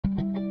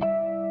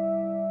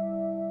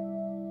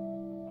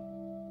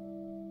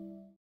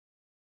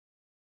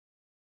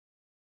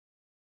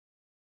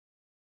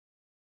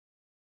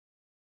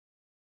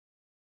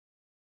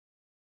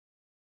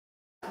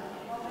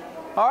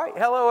All right,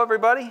 hello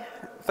everybody.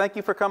 Thank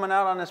you for coming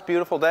out on this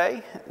beautiful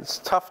day. It's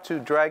tough to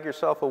drag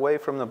yourself away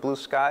from the blue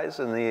skies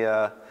and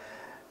the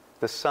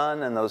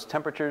sun and those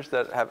temperatures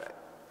that have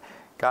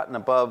gotten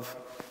above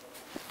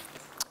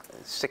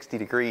 60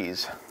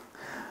 degrees.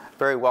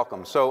 Very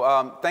welcome.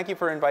 So thank you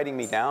for inviting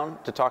me down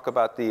to talk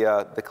about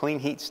the Clean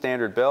Heat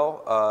Standard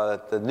Bill.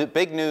 The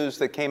big news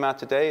that came out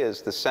today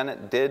is the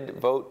Senate did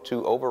vote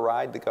to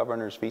override the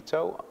governor's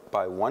veto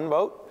by one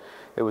vote.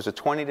 It was a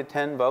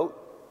 20-10 vote.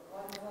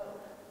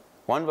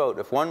 One vote.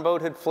 If one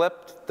vote had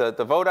flipped,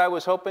 the vote I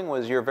was hoping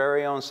was your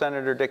very own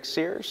Senator Dick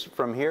Sears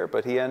from here,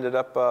 but he ended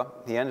up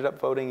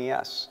voting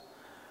yes.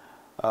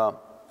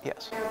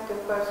 Yes. I ask a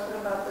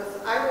question about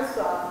this. I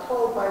was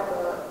told by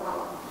the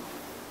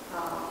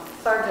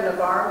Sergeant of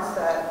Arms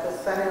that the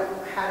Senate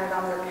had it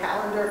on their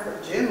calendar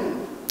for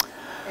June,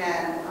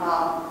 and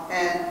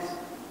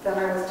then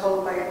I was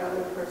told by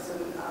another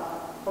person,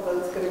 although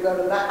it's going to go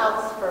to the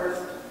House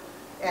first,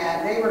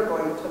 and they were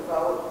going to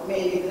vote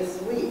maybe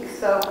this week.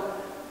 So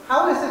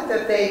how is it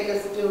that they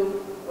just do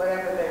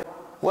whatever they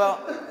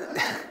want?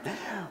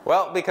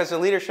 Well, because the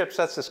leadership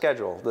sets the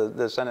schedule.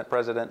 The Senate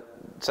president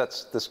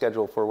sets the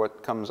schedule for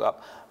what comes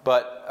up.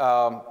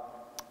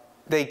 But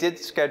they did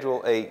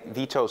schedule a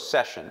veto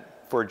session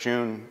for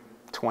June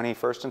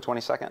 21st and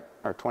 22nd,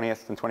 or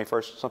 20th and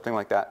 21st, something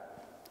like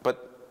that.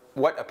 But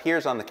what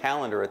appears on the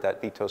calendar at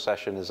that veto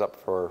session is up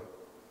for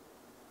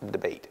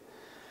debate.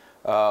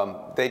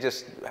 They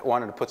just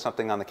wanted to put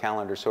something on the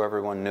calendar so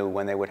everyone knew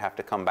when they would have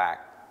to come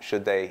back.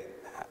 Should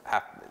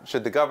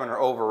the governor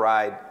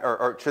override,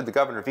 or should the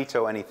governor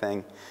veto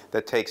anything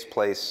that takes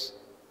place,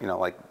 you know,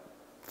 like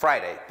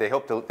Friday? They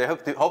hope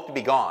to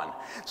be gone.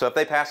 So if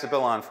they pass a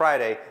bill on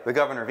Friday, the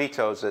governor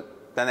vetoes it,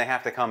 then they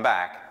have to come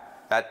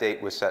back. That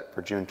date was set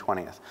for June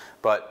 20th.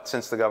 But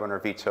since the governor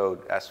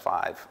vetoed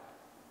S.5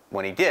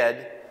 when he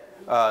did,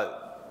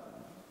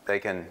 they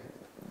can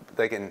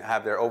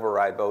have their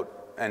override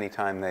vote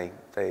anytime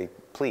they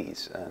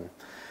please. And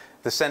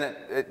the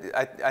Senate,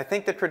 I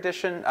think the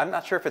tradition, I'm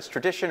not sure if it's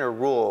tradition or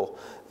rule,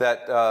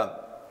 that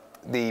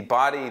the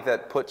body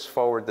that puts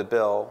forward the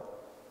bill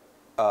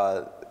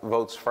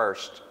votes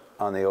first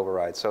on the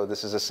override. So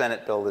this is a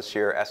Senate bill this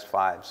year,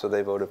 S.5, so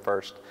they voted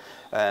first.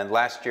 And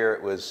last year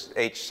it was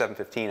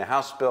H.715, a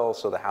House bill,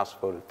 so the House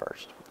voted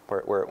first,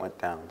 where it went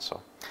down.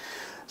 So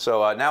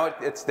now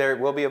there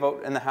will be a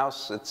vote in the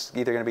House. It's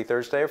either going to be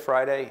Thursday or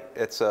Friday.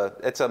 It's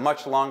a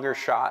much longer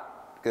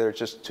shot. There's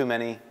just too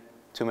many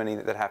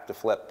that have to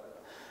flip.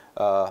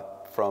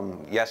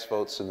 From yes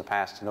votes in the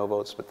past to no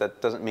votes, but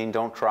that doesn't mean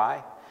don't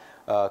try.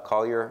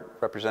 Call your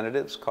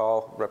representatives,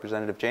 call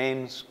Representative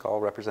James, call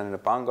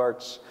Representative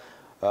Bongartz.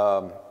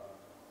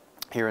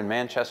 Here in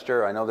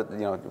Manchester, I know that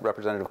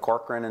Representative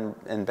Corcoran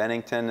in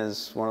Bennington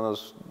is one of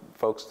those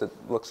folks that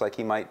looks like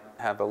he might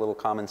have a little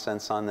common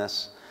sense on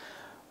this.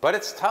 But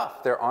it's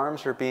tough. Their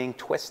arms are being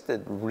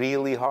twisted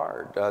really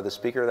hard. The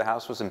Speaker of the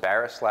House was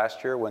embarrassed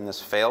last year when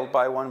this failed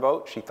by one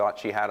vote. She thought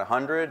she had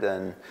 100,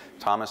 and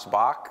Thomas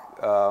Bach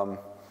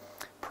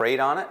prayed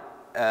on it.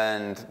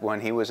 And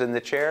when he was in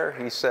the chair,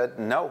 he said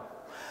no,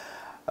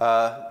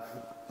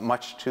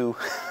 much to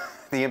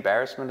the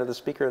embarrassment of the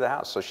Speaker of the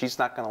House. So she's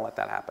not going to let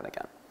that happen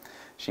again.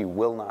 She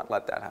will not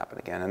let that happen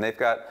again. And they've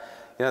got,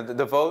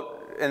 the vote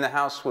in the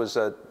House was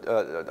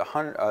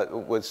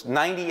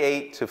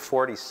 98 to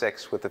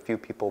 46 with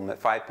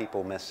 5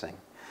 people missing.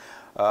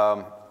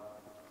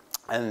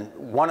 And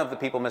one of the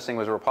people missing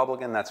was a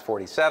Republican, that's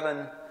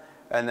 47.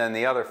 And then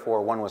the other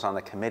 4, one was on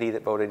the committee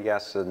that voted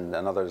yes, and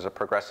another is a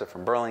progressive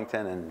from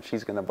Burlington, and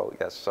she's going to vote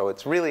yes. So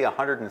it's really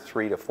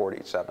 103 to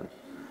 47,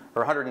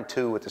 or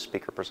 102 with the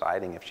Speaker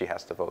presiding. If she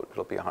has to vote,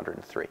 it'll be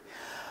 103.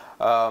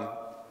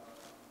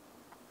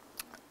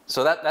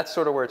 So that's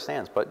sort of where it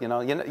stands. But you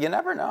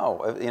never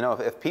know.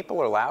 If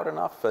people are loud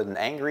enough and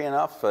angry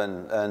enough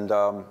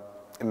and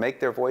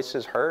make their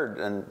voices heard,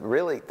 and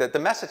really the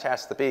message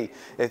has to be,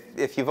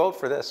 if you vote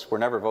for this, we're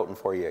never voting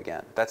for you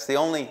again. That's the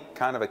only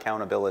kind of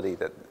accountability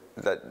that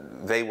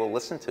they will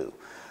listen to.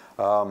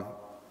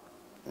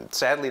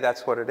 Sadly,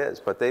 that's what it is.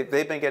 But they've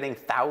been getting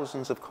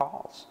thousands of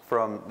calls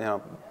from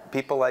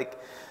people like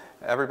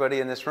everybody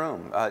in this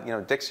room.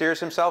 Dick Sears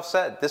himself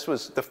said this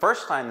was the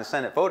first time the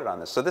Senate voted on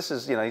this. So this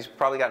is, he's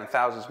probably gotten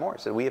thousands more.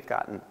 He said, we have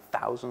gotten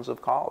thousands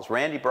of calls.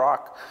 Randy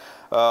Brock,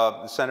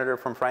 the senator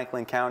from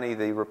Franklin County,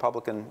 the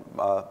Republican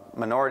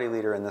minority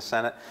leader in the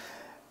Senate,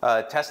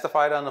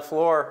 testified on the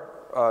floor,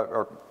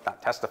 or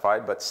not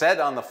testified, but said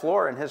on the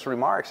floor in his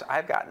remarks,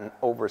 I've gotten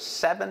over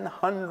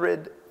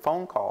 700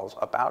 phone calls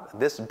about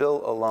this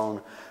bill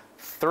alone.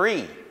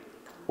 3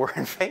 were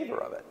in favor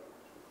of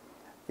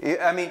it.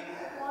 I mean,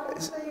 why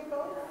did they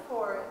vote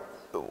for it?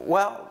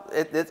 Well,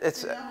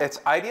 it's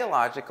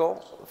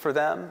ideological for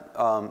them.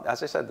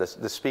 As I said,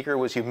 the Speaker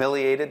was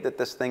humiliated that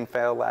this thing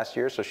failed last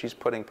year, so she's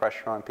putting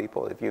pressure on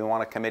people. If you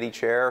want a committee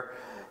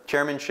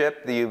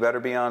chairmanship, you better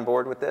be on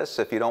board with this.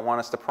 If you don't want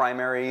us to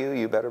primary you,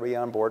 you better be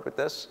on board with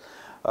this.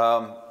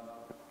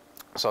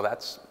 So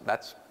that's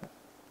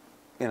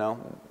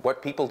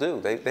what people do.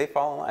 They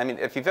follow. I mean,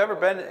 if you've ever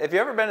been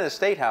to the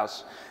State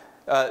House,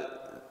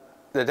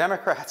 the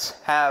Democrats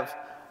have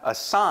a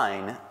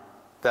sign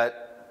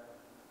that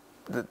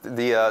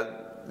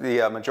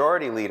the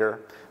majority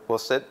leader will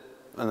sit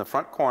in the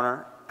front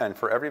corner and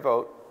for every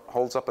vote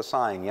holds up a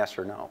sign, yes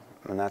or no,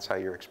 and that's how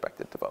you're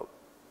expected to vote.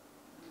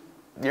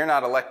 You're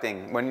not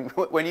electing,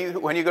 when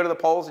you go to the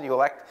polls and you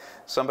elect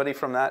somebody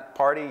from that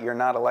party, you're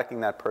not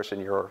electing that person,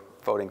 you're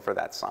voting for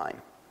that sign.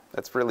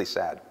 That's really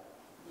sad.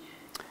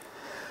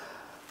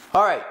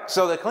 All right,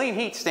 so the clean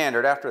heat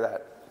standard after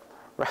that.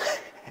 Right?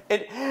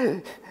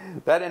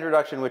 That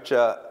introduction, which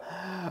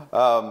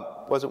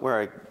wasn't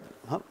where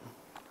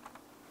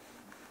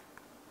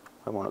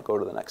I want to go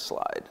to the next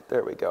slide.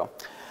 There we go.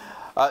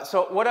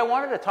 So what I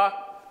wanted to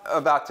talk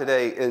about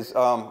today is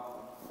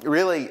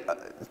really,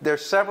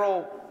 there's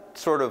several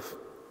sort of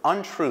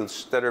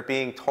untruths that are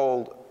being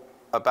told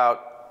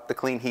about the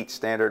clean heat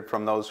standard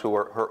from those who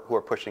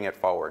are pushing it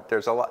forward.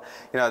 There's a lot,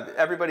 you know,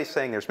 everybody's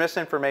saying there's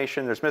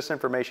misinformation,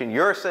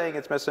 you're saying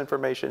it's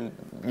misinformation,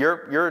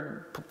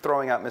 you're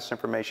throwing out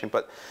misinformation,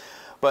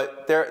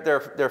 but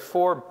there are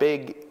four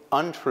big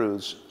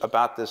untruths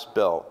about this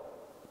bill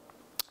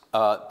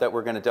that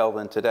we're going to delve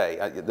in today.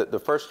 The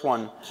first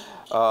one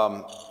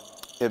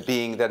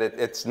being that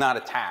it's not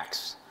a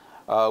tax.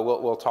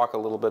 We'll talk a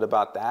little bit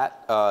about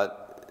that.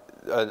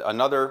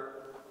 Another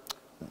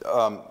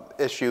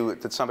issue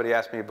that somebody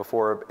asked me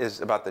before is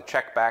about the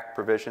check back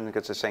provision,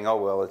 because they're saying, oh,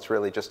 well, it's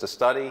really just a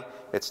study.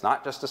 It's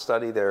not just a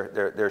study.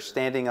 They're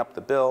standing up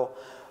the bill.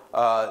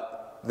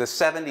 The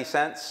 70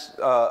 cents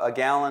a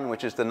gallon,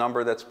 which is the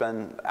number that's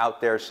been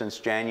out there since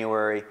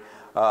January,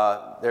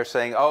 they're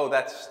saying, oh,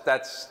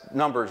 that's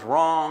number's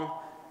wrong,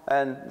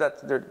 and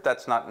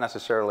that's not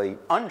necessarily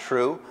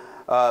untrue,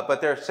 but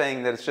they're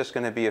saying that it's just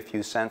going to be a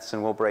few cents,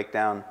 and we'll break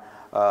down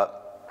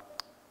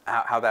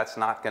how that's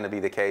not going to be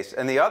the case.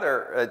 And the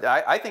other,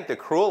 I think the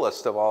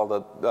cruelest of all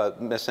the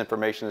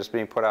misinformation that's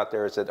being put out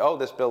there is that, oh,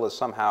 this bill is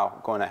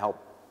somehow going to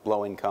help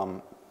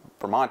low-income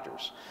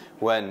Vermonters,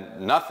 when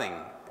nothing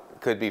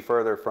could be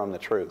further from the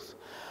truth.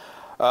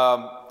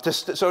 So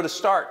to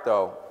start,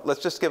 though,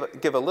 let's just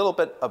give a little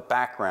bit of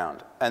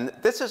background. And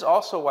this is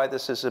also why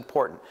this is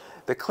important.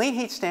 The Clean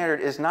Heat Standard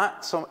is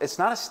it's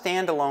not a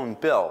standalone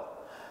bill.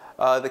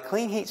 The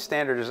Clean Heat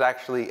Standard is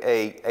actually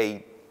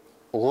a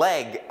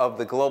leg of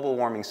the Global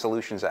Warming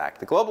Solutions Act.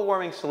 The Global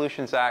Warming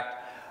Solutions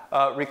Act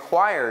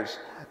requires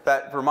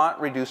that Vermont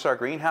reduce our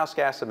greenhouse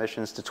gas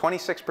emissions to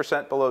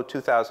 26% below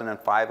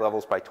 2005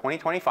 levels by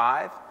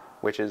 2025,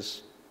 which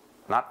is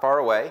not far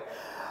away,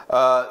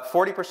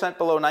 40%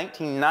 below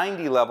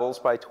 1990 levels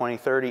by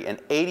 2030, and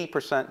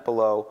 80%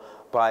 below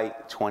by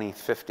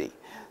 2050.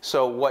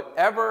 So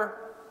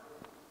whatever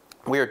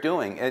we are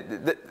doing,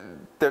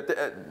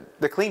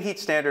 the Clean Heat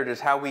Standard is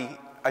how we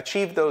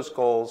achieve those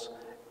goals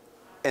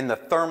in the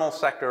thermal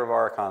sector of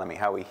our economy,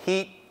 how we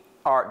heat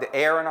the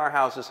air in our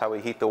houses, how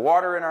we heat the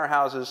water in our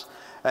houses,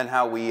 and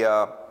how we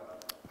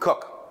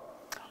cook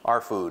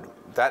our food.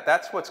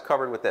 That's what's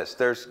covered with this.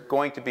 There's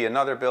going to be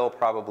another bill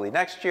probably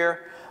next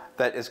year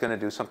that is going to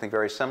do something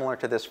very similar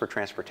to this for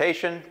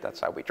transportation. That's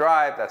how we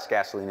drive. That's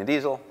gasoline and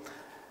diesel.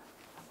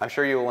 I'm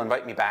sure you will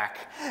invite me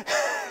back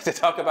to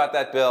talk about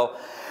that bill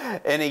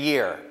in a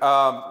year.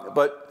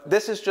 But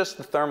this is just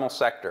the thermal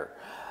sector.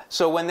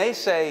 So when they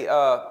say,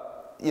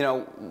 you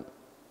know,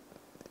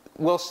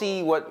 we'll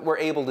see what we're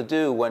able to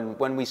do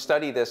when we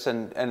study this,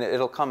 and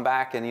it'll come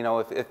back, and, you know,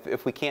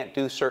 if we can't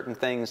do certain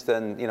things,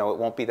 then, you know, it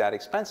won't be that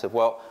expensive.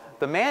 Well,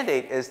 the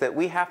mandate is that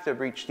we have to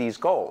reach these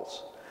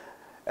goals.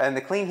 And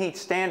the Clean Heat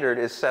Standard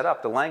is set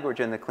up, the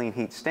language in the Clean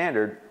Heat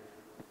Standard,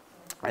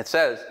 it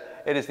says,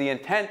 it is the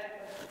intent,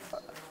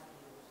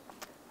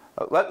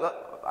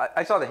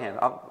 I saw the hand.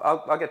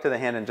 I'll get to the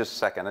hand in just a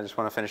second. I just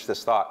want to finish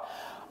this thought.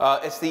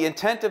 It's the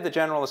intent of the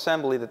General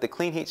Assembly that the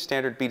Clean Heat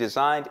Standard be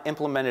designed,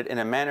 implemented in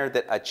a manner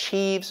that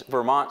achieves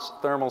Vermont's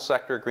thermal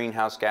sector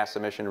greenhouse gas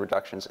emission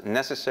reductions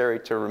necessary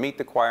to meet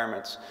the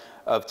requirements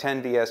of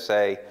 10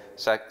 VSA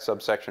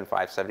subsection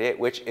 578,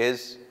 which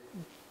is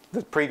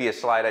the previous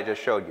slide I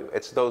just showed you.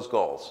 It's those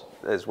goals,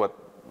 is what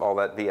all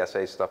that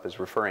VSA stuff is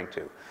referring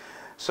to.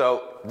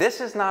 So this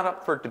is not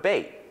up for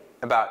debate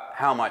about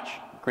how much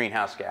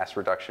greenhouse gas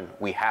reduction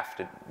we have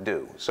to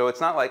do. So it's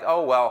not like,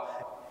 oh, well,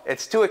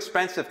 it's too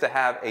expensive to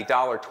have a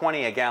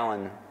 $1.20 a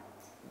gallon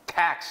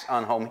tax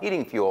on home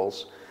heating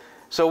fuels,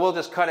 so we'll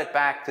just cut it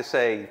back to,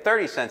 say,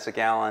 30 cents a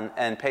gallon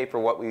and pay for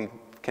what we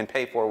can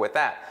pay for with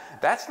that.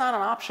 That's not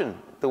an option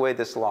the way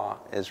this law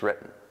is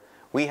written.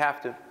 We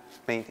have to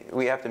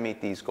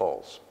meet these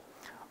goals,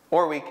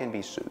 or we can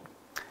be sued.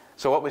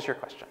 So what was your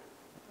question?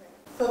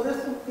 So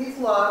these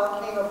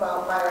laws came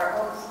about by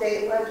our own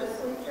state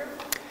legislature?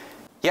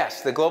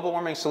 Yes, the Global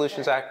Warming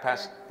Solutions Act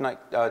passed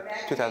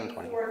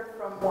 2020.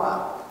 From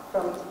what?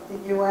 From the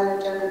UN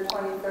Agenda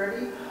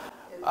 2030?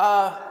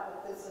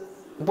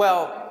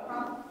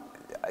 Well,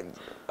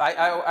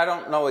 I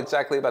don't know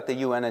exactly about the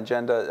UN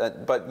agenda,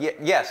 but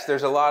yes,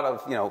 there's a lot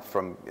of,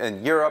 from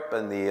in Europe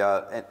and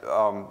a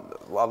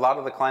lot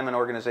of the climate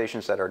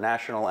organizations that are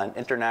national and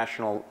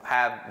international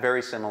have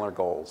very similar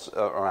goals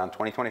around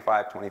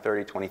 2025,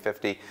 2030,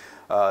 2050.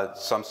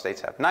 Some states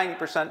have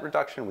 90%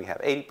 reduction. We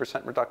have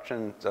 80%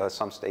 reduction.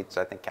 Some states,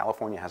 I think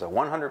California has a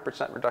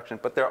 100% reduction,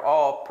 but they're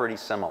all pretty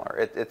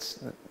similar. It's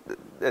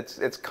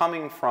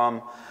coming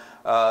from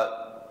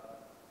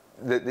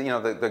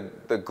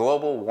the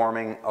global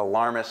warming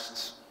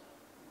alarmist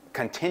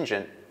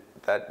contingent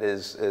that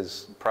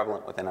is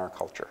prevalent within our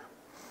culture.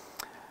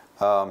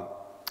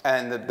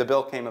 And the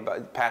bill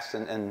passed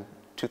in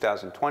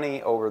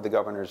 2020 over the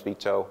governor's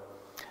veto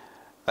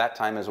that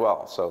time as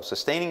well. So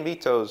sustaining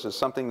vetoes is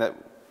something that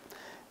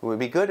would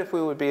be good if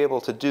we would be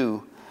able to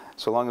do,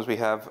 so long as we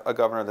have a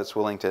governor that's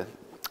willing to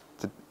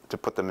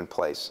put them in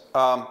place.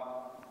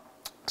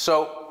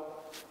 So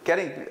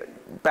getting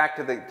back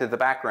to the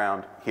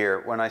background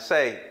here, when I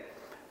say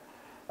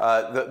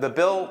the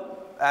bill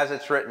as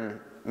it's written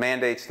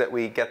mandates that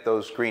we get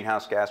those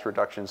greenhouse gas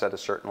reductions at a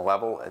certain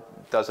level. It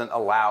doesn't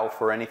allow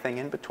for anything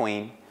in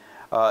between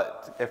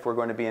if we're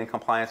going to be in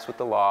compliance with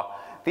the law.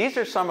 These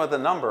are some of the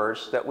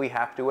numbers that we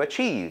have to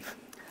achieve.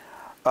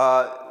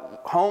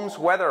 Homes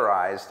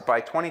weatherized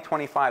by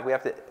 2025, we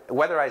have to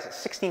weatherize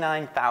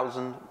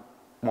 69,000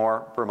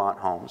 more Vermont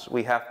homes.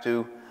 We have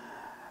to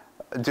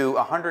do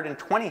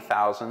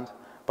 120,000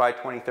 by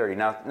 2030.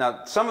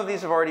 Now, some of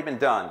these have already been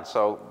done,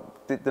 so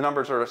the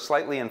numbers are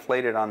slightly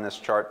inflated on this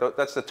chart.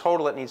 That's the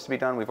total that needs to be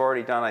done. We've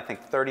already done, I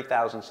think,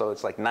 30,000, so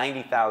it's like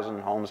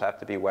 90,000 homes have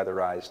to be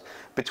weatherized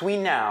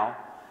between now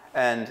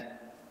and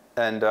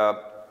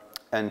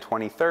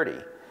 2030.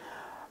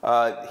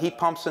 Heat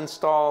pumps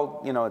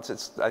installed,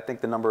 I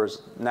think the number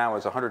now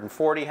is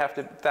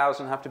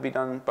 140,000 have to be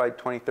done by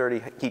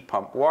 2030. Heat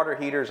pump water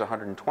heaters,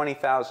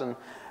 120,000.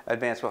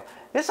 Advanced well.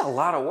 This is a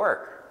lot of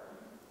work.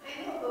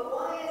 I know, but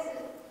why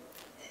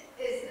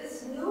is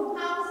this new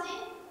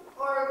housing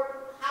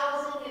or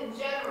housing in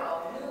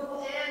general, new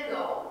and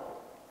old?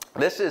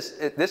 This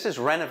is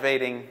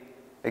renovating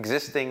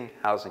existing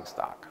housing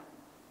stock.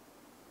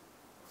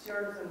 It's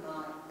yours and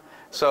mine.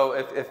 So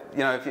if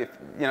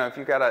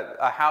you've got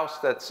a house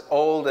that's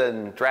old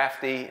and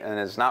drafty and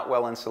is not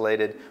well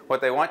insulated, what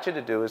they want you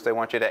to do is they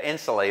want you to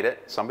insulate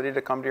it, somebody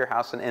to come to your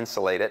house and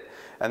insulate it,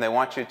 and they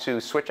want you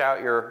to switch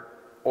out your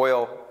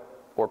oil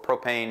or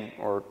propane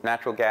or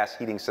natural gas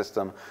heating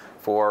system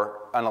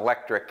for an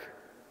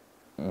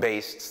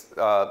electric-based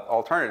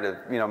alternative.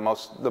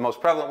 The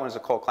most prevalent one is a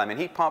cold climate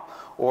heat pump,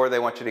 or they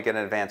want you to get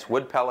an advanced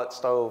wood pellet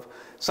stove,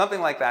 something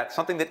like that,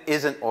 something that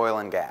isn't oil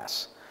and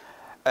gas.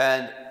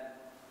 And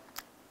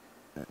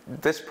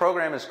this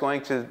program is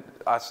going to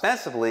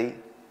ostensibly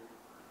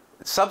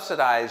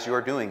subsidize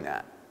your doing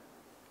that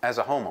as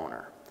a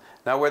homeowner.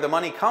 Now, where the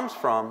money comes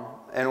from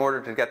in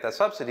order to get that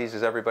subsidies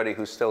is everybody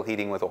who's still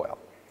heating with oil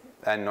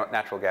and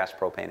natural gas,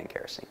 propane, and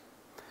kerosene.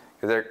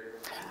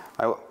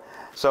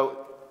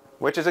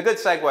 Which is a good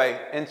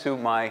segue into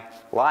my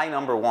lie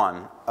number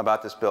one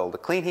about this bill. The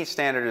clean heat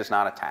standard is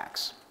not a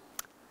tax.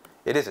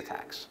 It is a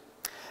tax.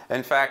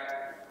 In fact,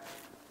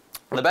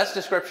 the best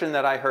description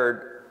that I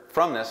heard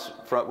from this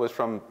was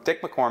from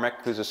Dick McCormick,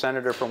 who's a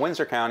senator from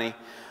Windsor County.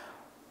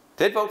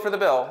 Did vote for the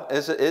bill,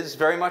 is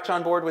very much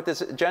on board with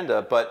this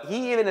agenda, but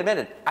he even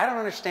admitted, I don't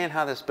understand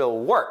how this bill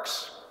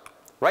works,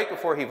 right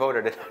before he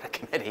voted it out of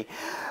committee.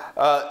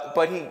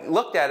 But he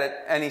looked at it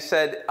and he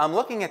said, I'm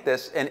looking at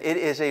this and it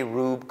is a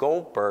Rube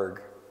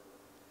Goldberg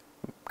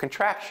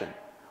contraption.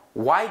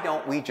 Why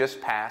don't we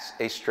just pass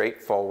a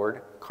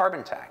straightforward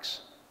carbon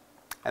tax?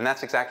 And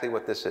that's exactly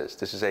what this is.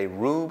 This is a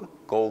Rube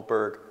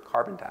Goldberg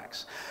carbon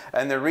tax.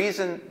 And the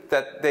reason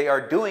that they are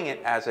doing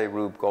it as a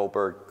Rube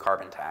Goldberg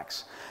carbon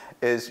tax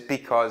is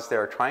because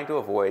they're trying to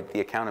avoid the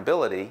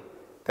accountability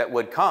that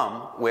would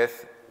come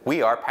with,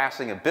 we are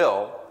passing a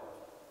bill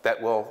that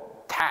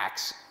will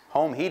tax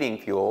home heating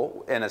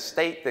fuel in a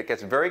state that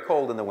gets very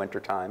cold in the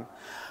wintertime,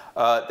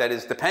 that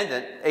is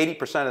dependent,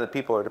 80% of the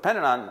people are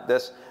dependent on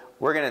this.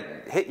 We're going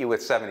to hit you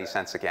with 70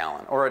 cents a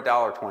gallon, or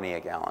 $1.20 a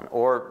gallon,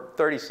 or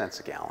 30 cents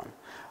a gallon.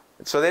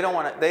 So they don't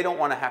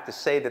want to have to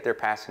say that they're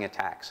passing a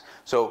tax.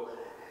 So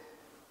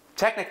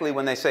technically,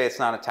 when they say it's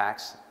not a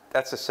tax,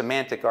 that's a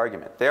semantic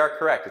argument. They are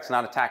correct. It's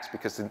not a tax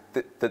because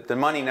the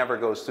money never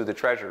goes through the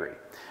Treasury.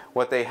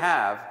 What they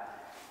have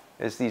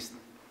is these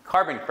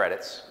carbon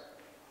credits.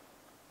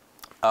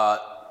 So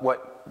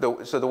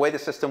the way the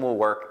system will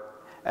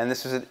work, and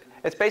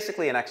it's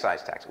basically an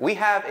excise tax. We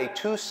have a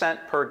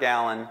 2-cent per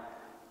gallon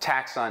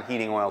tax on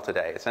heating oil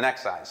today. It's an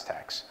excise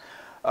tax.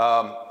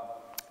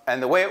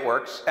 And the way it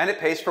works, and it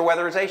pays for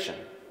weatherization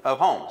of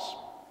homes.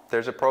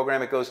 There's a program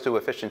that goes to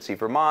Efficiency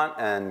Vermont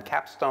and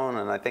Capstone,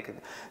 and I think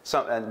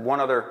one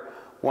other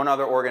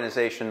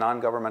organization,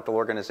 non-governmental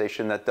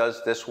organization, that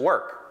does this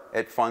work.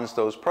 It funds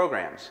those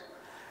programs.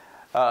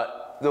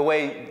 The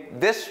way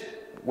this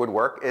would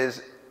work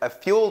is a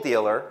fuel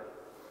dealer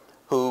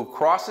who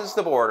crosses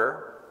the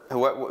border,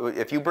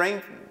 if you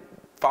bring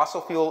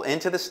fossil fuel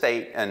into the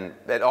state, and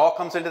it all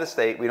comes into the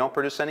state, we don't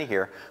produce any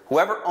here,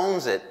 whoever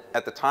owns it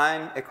at the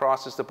time it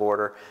crosses the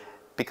border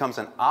becomes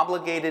an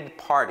obligated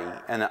party,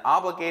 and an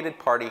obligated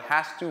party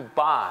has to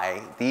buy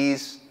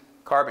these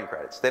carbon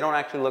credits. They don't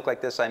actually look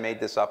like this. I made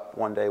this up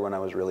one day when I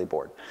was really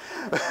bored.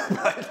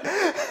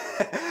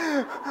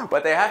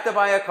 But they have to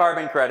buy a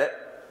carbon credit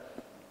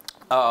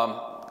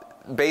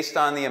based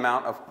on the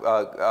amount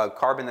of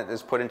carbon that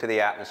is put into the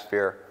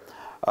atmosphere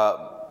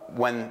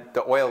when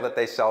the oil that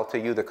they sell to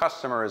you, the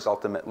customer, is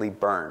ultimately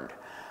burned.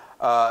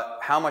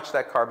 How much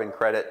that carbon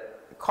credit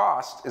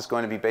cost is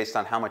going to be based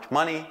on how much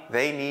money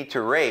they need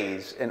to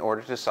raise in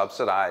order to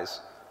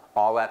subsidize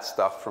all that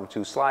stuff from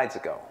 2 slides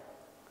ago.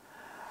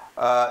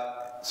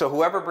 So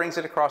whoever brings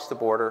it across the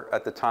border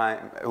at the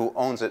time, who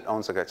owns it,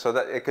 owns the good. So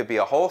that it could be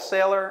a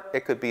wholesaler,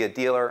 it could be a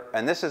dealer,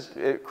 and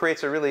it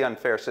creates a really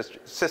unfair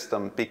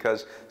system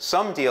because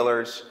some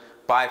dealers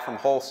buy from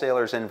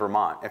wholesalers in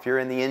Vermont. If you're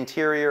in the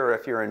interior, or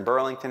if you're in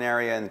Burlington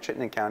area, in the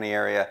Chittenden County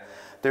area,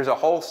 there's a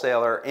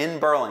wholesaler in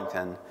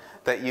Burlington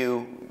that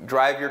you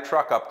drive your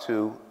truck up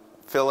to,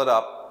 fill it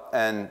up,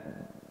 and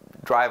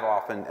drive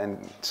off and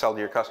sell to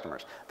your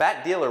customers.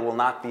 That dealer will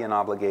not be an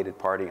obligated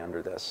party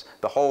under this.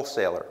 The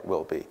wholesaler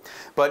will be.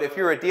 But if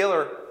you're a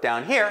dealer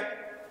down here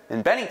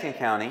in Bennington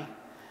County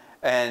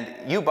and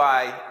you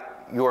buy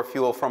your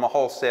fuel from a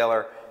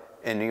wholesaler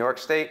in New York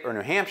State or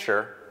New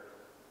Hampshire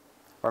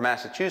or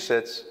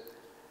Massachusetts,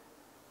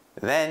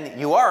 then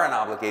you are an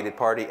obligated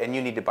party and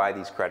you need to buy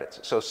these credits.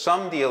 So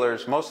some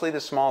dealers, mostly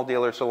the small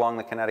dealers along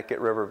the Connecticut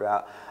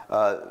River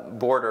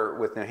border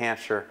with New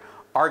Hampshire,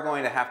 are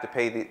going to have to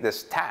pay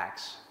this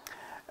tax.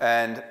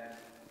 And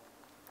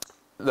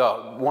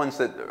the ones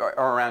that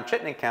are around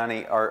Chittenden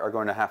County are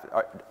going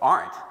to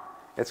aren't.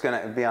 It's going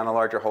to be on a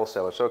larger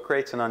wholesaler. So it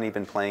creates an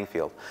uneven playing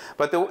field.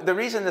 But the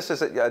reason this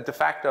is a de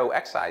facto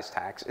excise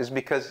tax is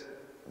because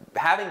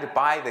having to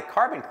buy the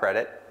carbon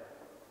credit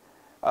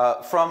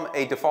from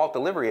a default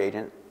delivery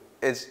agent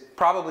is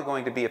probably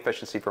going to be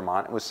Efficiency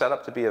Vermont. It was set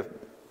up to be,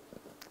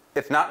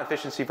 if not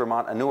Efficiency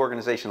Vermont, a new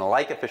organization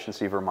like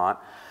Efficiency Vermont.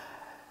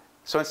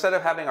 So instead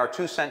of having our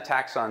 2-cent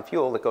tax on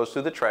fuel that goes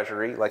through the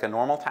Treasury, like a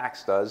normal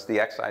tax does, the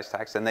excise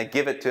tax, and they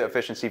give it to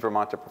Efficiency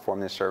Vermont to perform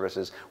these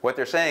services, what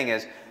they're saying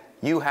is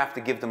you have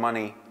to give the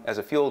money as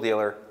a fuel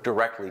dealer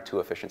directly to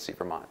Efficiency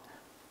Vermont.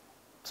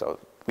 So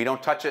we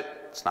don't touch it.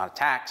 It's not a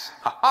tax.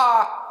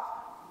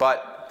 Ha-ha!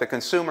 But the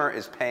consumer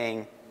is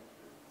paying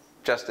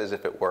just as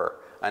if it were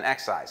an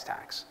excise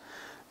tax.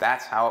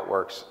 That's how it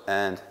works,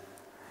 and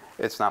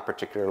it's not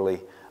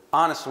particularly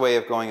honest way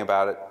of going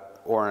about it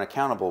or an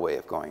accountable way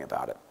of going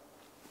about it.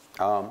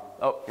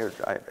 Here,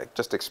 I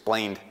just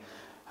explained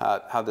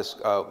how this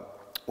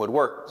would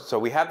work. So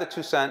we have the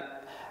 2-cent,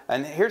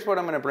 and here's what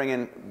I'm going to bring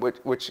in,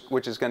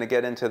 which is going to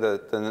get into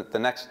the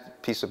next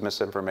piece of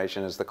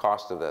misinformation, is the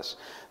cost of this.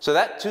 So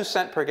that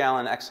 2-cent per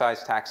gallon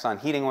excise tax on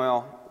heating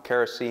oil,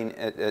 kerosene,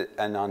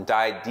 and on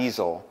dyed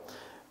diesel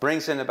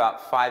brings in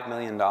about $5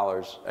 million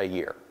a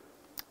year.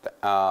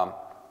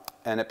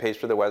 And it pays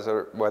for the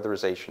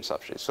weatherization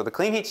subsidies. So the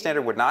clean heat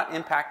standard would not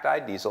impact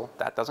dyed diesel.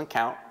 That doesn't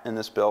count in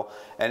this bill.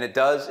 And it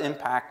does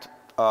impact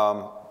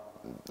the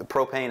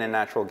propane and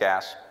natural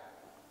gas.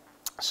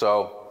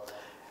 So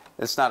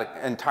it's not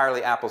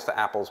entirely apples to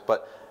apples,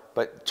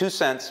 but 2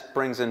 cents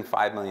brings in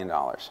 $5 million.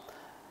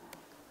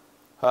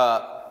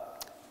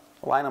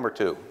 Line number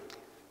 2.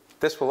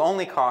 This will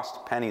only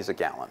cost pennies a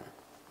gallon.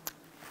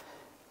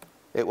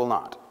 It will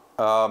not.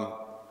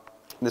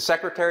 The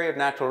Secretary of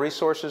Natural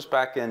Resources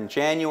back in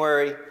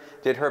January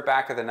did her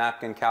back of the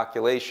napkin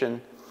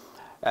calculation,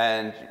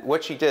 and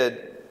what she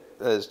did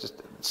is,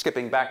 just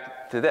skipping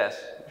back to this,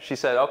 she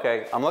said,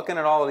 okay, I'm looking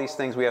at all of these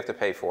things we have to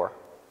pay for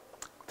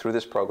through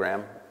this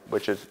program,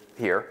 which is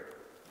here.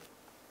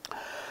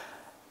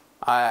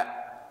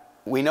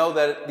 We know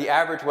that the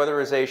average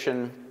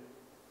weatherization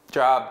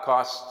job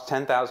costs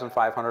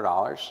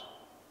 $10,500.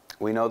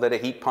 We know that a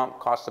heat pump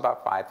costs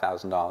about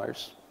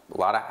 $5,000. A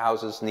lot of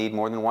houses need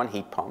more than one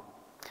heat pump.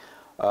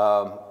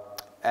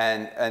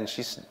 And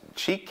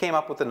she came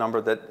up with the number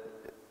that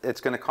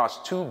it's going to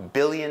cost $2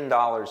 billion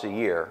a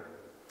year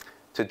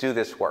to do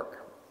this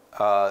work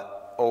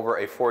over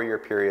a 4-year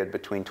period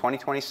between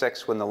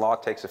 2026, when the law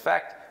takes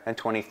effect, and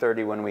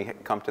 2030, when we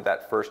come to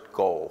that first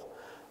goal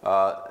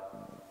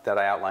that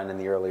I outlined in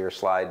the earlier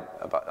slide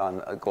about,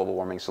 on Global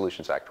Warming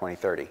Solutions Act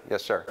 2030.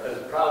 Yes, sir. As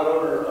a proud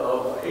owner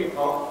of a heat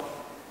pump,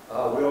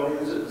 we only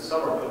use it in the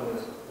summer, but in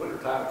the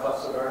wintertime it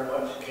costs so very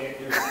much you can't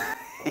use it.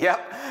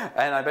 Yep,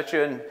 and I bet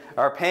you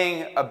are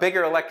paying a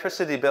bigger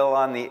electricity bill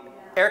on the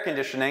air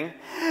conditioning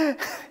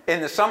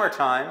in the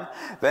summertime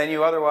than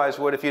you otherwise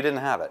would if you didn't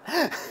have it.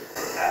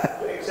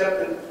 Except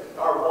that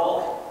our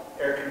wall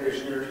air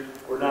conditioners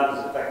were not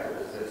as effective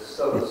as this.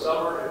 So in the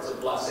summer, it's a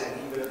blessing,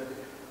 even if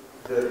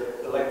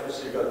the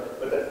electricity goes,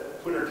 but the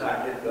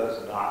wintertime, it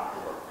does not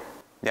work.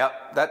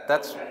 Yep,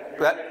 that's... You're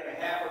getting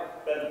half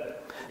a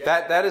benefit.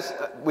 That is,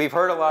 we've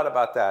heard a lot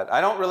about that.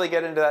 I don't really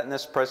get into that in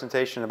this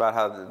presentation about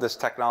how this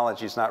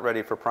technology is not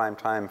ready for prime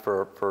time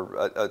for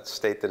a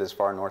state that is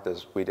far north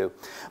as we do.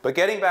 But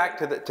getting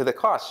back to the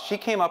cost, she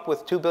came up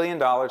with $2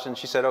 billion and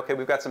she said, okay,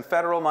 we've got some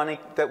federal money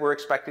that we're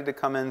expecting to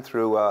come in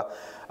through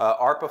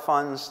ARPA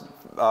funds,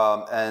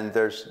 and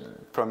there's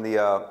from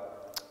the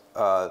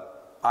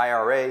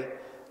IRA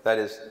that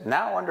is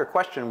now under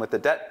question with the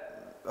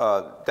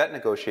debt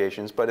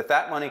negotiations. But if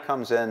that money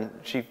comes in,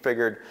 she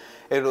figured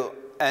it'll,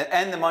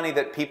 and the money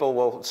that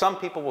some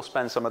people will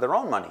spend some of their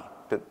own money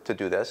to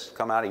do this,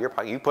 come out of your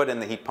pocket. You put in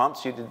the heat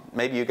pumps,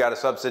 maybe you got a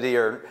subsidy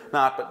or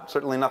not, but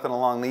certainly nothing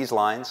along these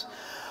lines.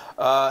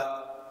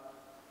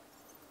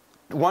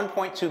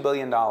 $1.2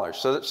 billion,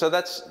 so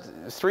that's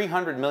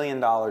 $300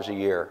 million a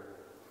year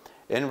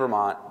in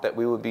Vermont that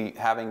we would be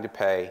having to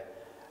pay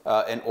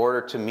in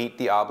order to meet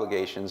the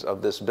obligations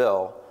of this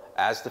bill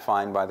as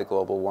defined by the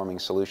Global Warming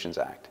Solutions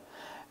Act.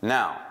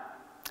 Now,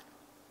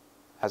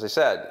 as I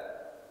said,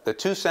 the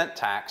 2-cent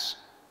tax,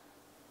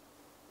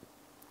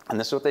 and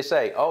this is what they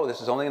say, oh, this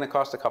is only going to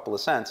cost a couple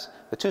of cents.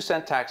 The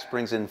 2-cent tax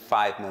brings in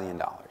 $5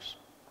 million,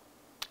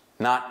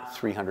 not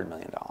 $300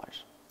 million.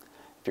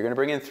 If you're going to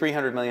bring in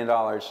 $300 million,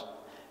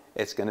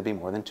 it's going to be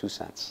more than 2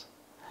 cents.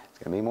 It's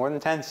going to be more than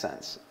 10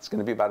 cents. It's going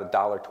to be about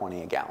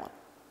 $1.20 a gallon.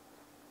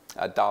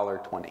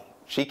 $1.20.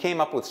 She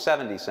came up with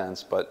 70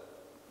 cents, but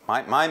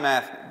my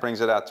math brings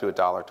it out to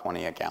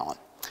 $1.20 a gallon.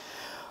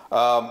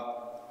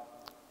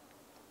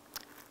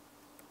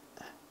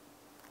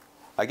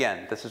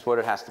 Again, this is what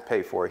it has to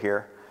pay for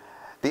here.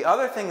 The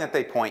other thing that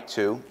they point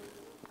to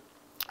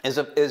is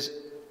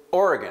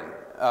Oregon.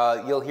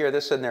 You'll hear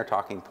this in their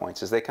talking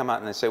points as they come out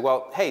and they say,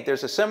 well, hey,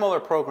 there's a similar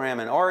program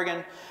in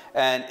Oregon,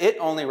 and it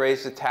only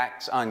raised the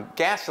tax on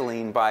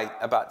gasoline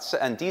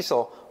and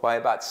diesel by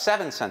about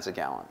 7 cents a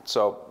gallon.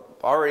 So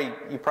already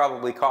you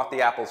probably caught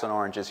the apples and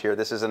oranges here.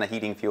 This isn't a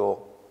heating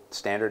fuel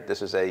standard.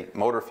 This is a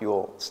motor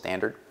fuel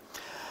standard.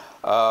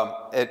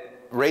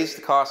 It raised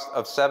the cost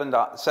of 7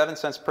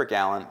 cents per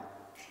gallon.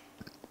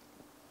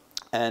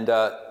 And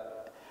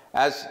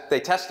as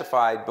they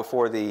testified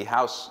before the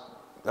House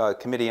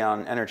Committee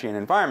on Energy and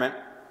Environment,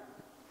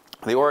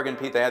 they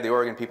had the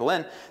Oregon people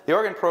in. The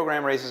Oregon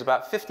program raises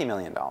about $50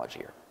 million a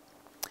year.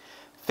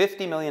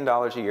 $50 million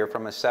a year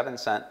from a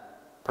 7-cent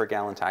per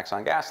gallon tax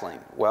on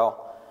gasoline.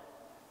 Well,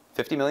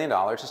 $50 million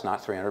is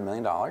not $300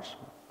 million.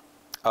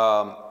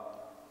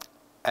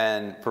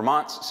 And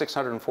Vermont's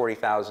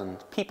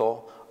 640,000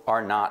 people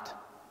are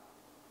not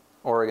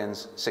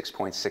Oregon's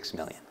 6.6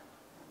 million.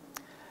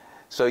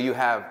 So you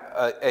have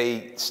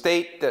a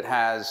state that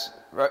has,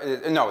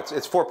 no,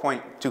 it's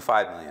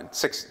 4.25 million,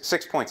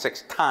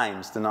 6.6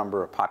 times the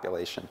number of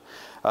population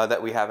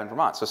that we have in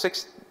Vermont. So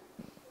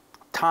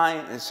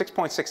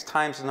 6.6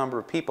 times the number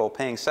of people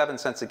paying 7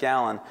 cents a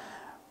gallon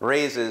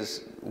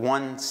raises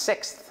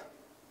 1/6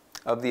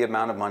 of the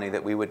amount of money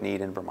that we would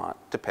need in Vermont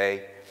to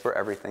pay for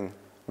everything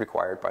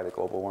required by the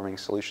Global Warming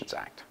Solutions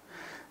Act.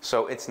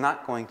 So it's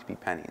not going to be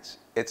pennies.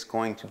 It's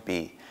going to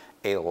be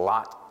a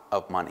lot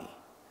of money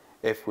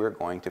if we're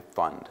going to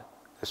fund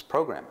this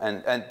program.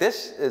 And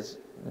this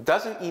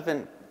doesn't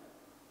even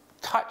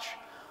touch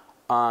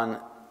on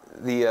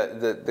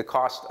the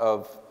cost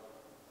of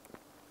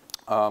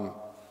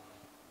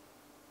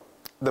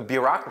the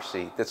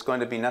bureaucracy that's going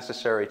to be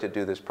necessary to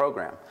do this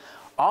program.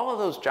 All of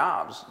those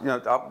jobs,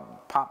 I'll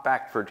pop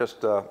back for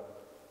just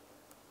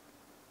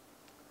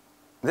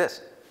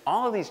this.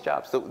 All of these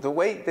jobs, the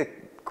way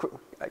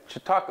I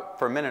should talk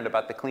for a minute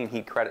about the clean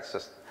heat credit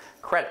system,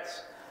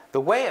 credits. The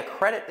way a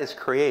credit is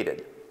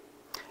created,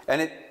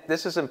 and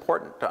this is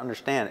important to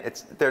understand,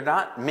 they're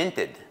not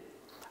minted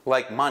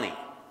like money.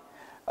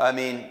 I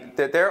mean,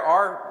 there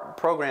are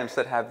programs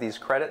that have these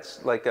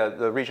credits, like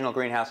the Regional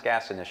Greenhouse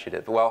Gas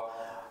Initiative. Well,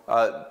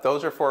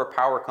 those are for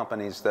power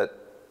companies that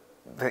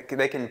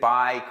they can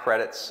buy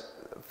credits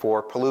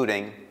for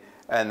polluting,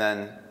 and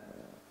then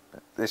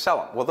they sell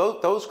them. Well,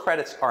 those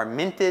credits are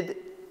minted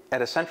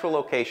at a central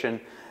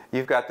location.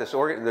 You've got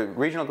the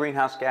Regional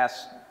Greenhouse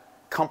Gas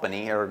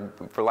Company, or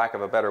for lack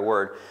of a better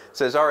word,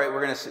 says, all right,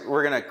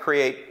 we're gonna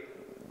create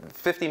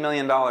 $50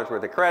 million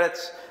worth of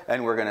credits,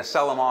 and we're gonna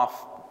sell them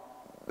off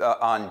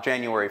on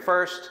January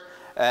 1st,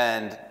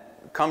 and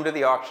come to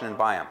the auction and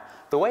buy them.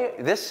 The way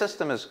this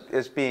system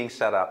is being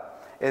set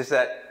up is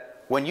that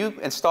when you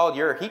installed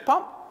your heat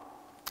pump,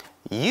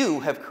 you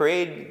have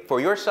created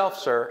for yourself,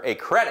 sir, a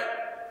credit,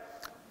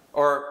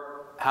 or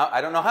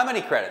I don't know how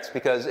many credits,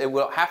 because it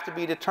will have to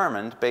be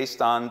determined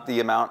based on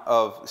the amount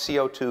of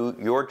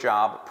CO2 your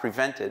job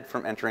prevented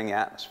from entering the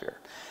atmosphere.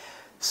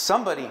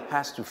 Somebody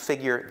has to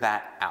figure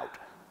that out.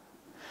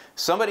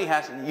 Somebody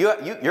has,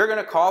 you're going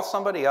to call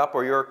somebody up,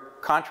 or your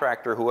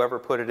contractor, whoever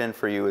put it in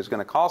for you, is going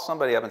to call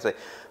somebody up and say,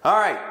 all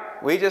right,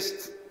 we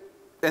just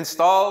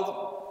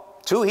installed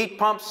 2 heat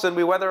pumps and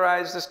we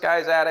weatherized this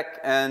guy's attic,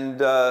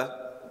 and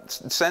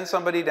send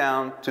somebody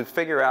down to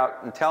figure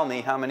out and tell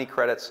me how many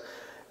credits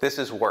this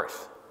is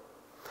worth.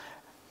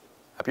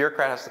 A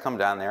bureaucrat has to come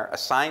down there,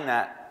 assign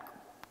that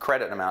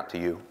credit amount to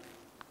you,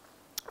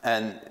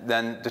 and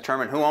then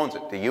determine who owns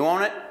it. Do you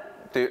own it?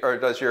 Or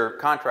does your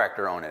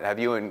contractor own it? Have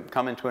you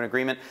come into an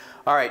agreement?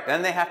 All right,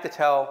 then they have to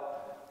tell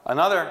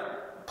another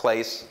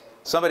place,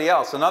 somebody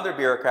else, another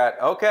bureaucrat,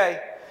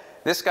 okay,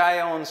 this guy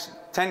owns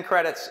 10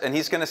 credits and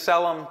he's going to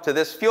sell them to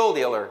this fuel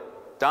dealer,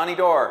 Donnie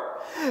Dorr,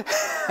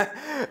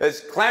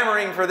 is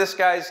clamoring for this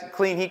guy's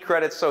clean heat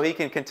credits so he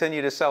can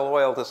continue to sell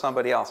oil to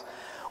somebody else.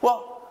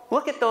 Well,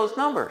 look at those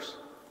numbers.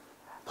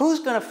 Who's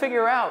going to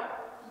figure out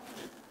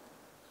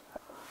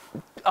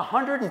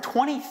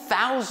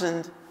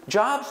 120,000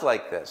 jobs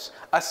like this?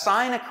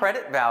 Assign a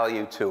credit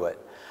value to it.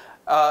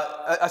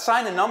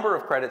 Assign a number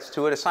of credits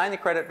to it, assign the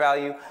credit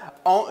value,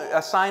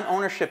 assign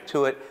ownership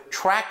to it,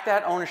 track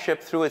that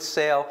ownership through its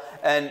sale,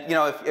 and you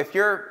know, if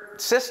your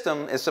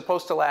system is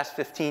supposed to last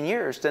 15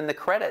 years, then the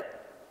credit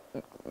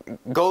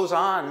goes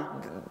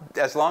on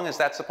as long as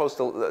that's supposed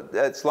to,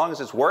 as long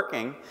as it's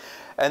working,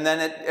 and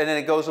then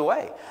it goes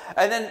away.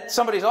 And then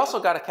somebody's also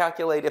got to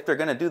calculate, if they're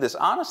going to do this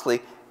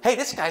honestly, hey,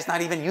 this guy's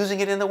not even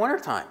using it in the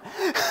wintertime.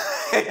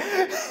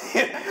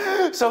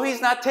 So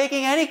he's not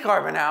taking any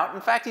carbon out.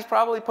 In fact, he's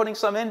probably putting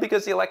some in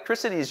because the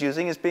electricity he's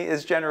using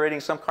is generating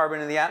some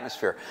carbon in the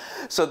atmosphere.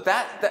 So the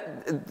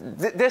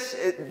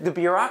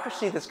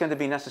bureaucracy that's going to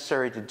be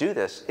necessary to do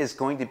this is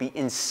going to be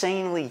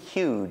insanely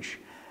huge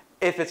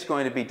if it's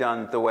going to be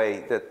done the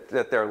way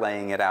that they're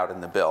laying it out in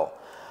the bill.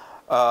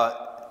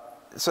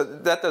 So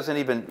that doesn't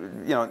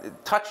even, you know,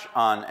 touch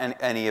on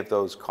any of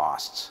those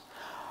costs.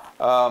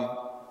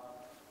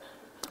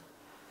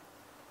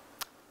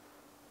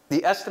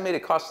 The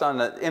estimated cost on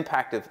the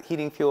impact of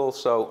heating fuel,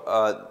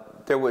 so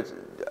there was,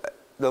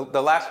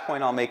 the last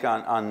point I'll make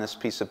on this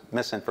piece of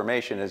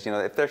misinformation is, you know,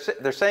 if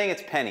they're saying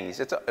it's pennies,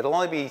 it'll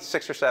only be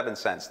 6 or 7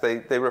 cents.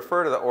 They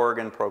refer to the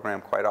Oregon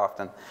program quite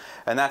often,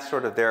 and that's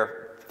sort of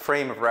their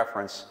frame of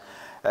reference,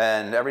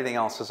 and everything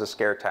else is a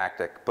scare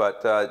tactic.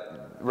 But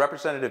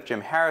Representative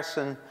Jim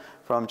Harrison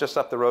from just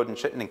up the road in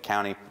Chittenden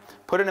County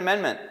put an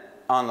amendment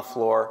on the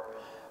floor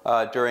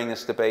during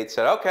this debate,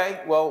 said, okay,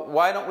 well,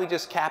 why don't we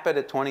just cap it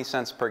at 20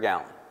 cents per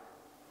gallon?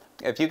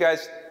 If you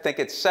guys think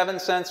it's 7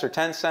 cents or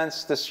 10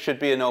 cents, this should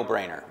be a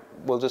no-brainer.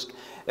 We'll just,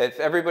 if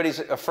everybody's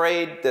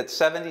afraid that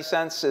 70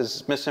 cents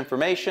is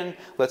misinformation,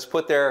 let's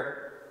put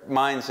their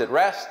minds at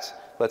rest.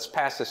 Let's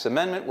pass this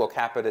amendment. We'll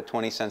cap it at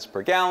 20 cents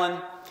per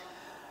gallon.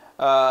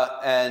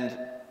 And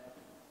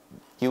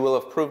you will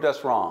have proved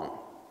us wrong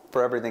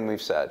for everything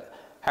we've said.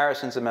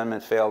 Harrison's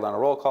amendment failed on a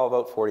roll call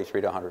vote, 43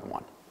 to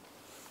 101.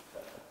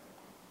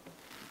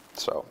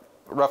 So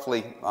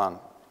roughly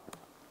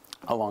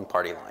along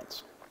party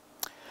lines.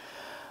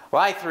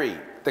 Lie 3,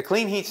 the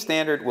clean heat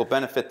standard will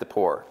benefit the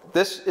poor.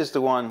 This is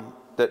the one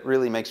that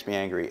really makes me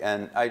angry.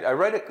 And I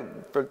write it,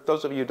 for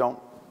those of you who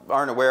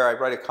aren't aware, I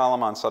write a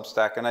column on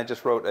Substack, and I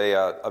just wrote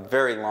a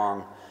very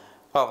long,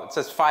 well, it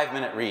says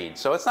 5-minute read,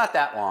 so it's not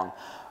that long,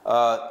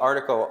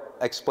 article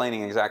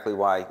explaining exactly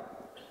why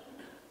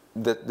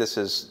this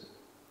is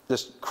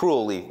just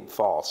cruelly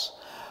false.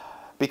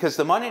 Because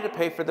the money to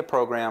pay for the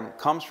program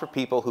comes for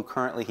people who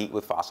currently heat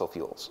with fossil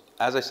fuels.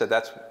 As I said,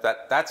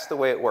 that's the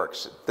way it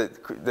works.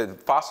 The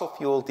fossil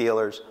fuel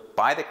dealers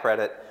buy the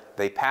credit,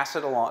 they pass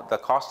it along, the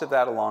cost of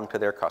that along to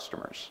their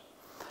customers.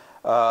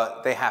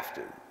 They have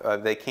to.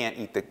 They can't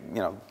eat the,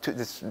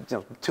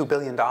 $2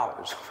 billion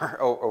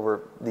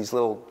over these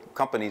little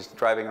companies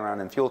driving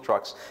around in fuel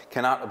trucks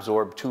cannot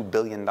absorb $2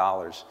 billion.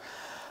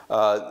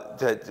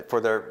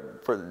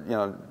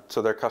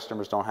 So their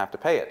customers don't have to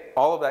pay it.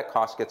 All of that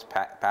cost gets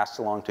passed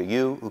along to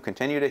you who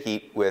continue to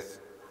heat with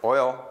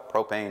oil,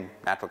 propane,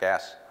 natural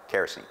gas,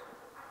 kerosene.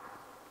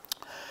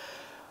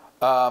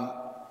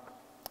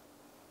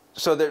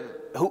 So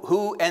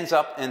who ends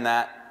up in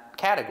that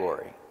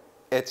category?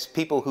 It's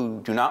people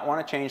who do not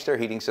want to change their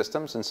heating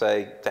systems and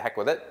say, to heck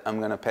with it, I'm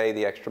going to pay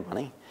the extra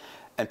money.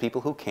 And people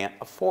who can't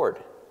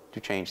afford to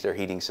change their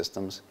heating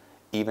systems,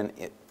 even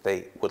if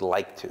they would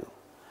like to.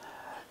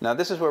 Now,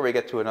 this is where we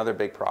get to another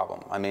big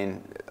problem. I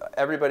mean,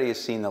 everybody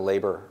has seen the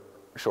labor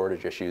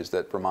shortage issues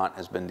that Vermont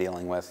has been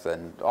dealing with,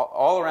 and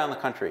all around the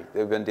country,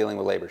 they've been dealing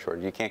with labor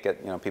shortage. You can't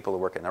get, people to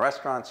work in the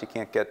restaurants, you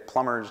can't get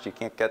plumbers, you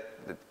can't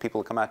get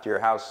people to come out to your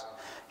house,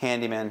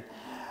 handymen.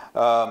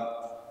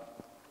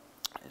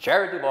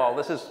 Jared Duvall,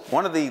 this is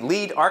one of the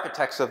lead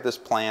architects of this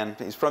plan.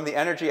 He's from the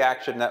Energy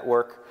Action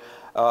Network.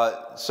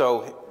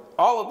 So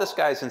all of this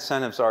guy's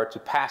incentives are to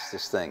pass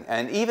this thing,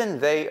 and even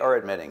they are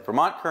admitting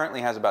Vermont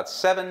currently has about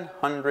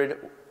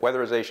 700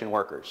 weatherization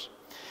workers.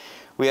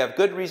 We have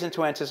good reason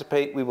to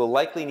anticipate we will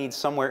likely need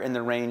somewhere in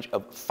the range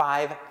of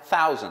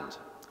 5,000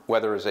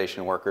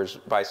 weatherization workers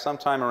by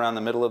sometime around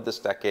the middle of this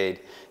decade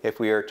if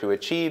we are to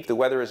achieve the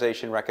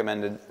weatherization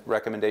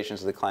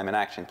recommendations of the Climate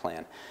Action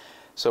Plan.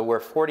 So we're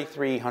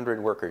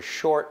 4,300 workers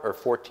short, or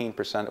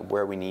 14% of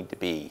where we need to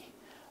be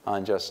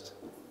on just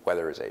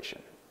weatherization.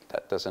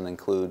 That doesn't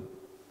include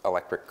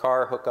electric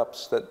car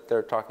hookups that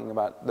they're talking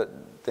about that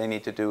they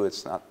need to do.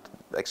 It's not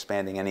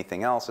expanding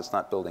anything else. It's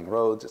not building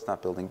roads. It's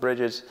not building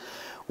bridges.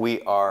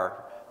 We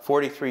are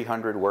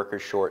 4,300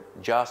 workers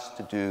short just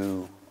to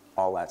do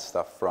all that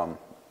stuff from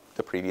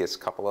the previous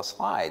couple of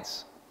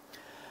slides.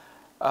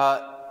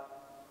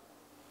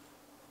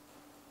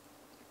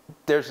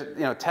 there's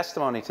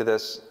testimony to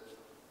this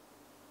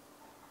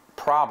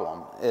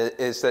problem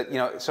is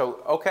that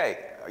so okay,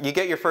 you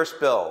get your first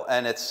bill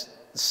and it's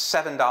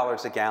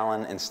 $7 a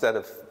gallon instead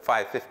of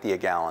 $5.50 a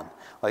gallon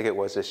like it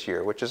was this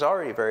year, which is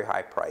already a very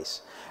high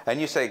price.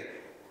 And you say,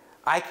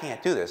 I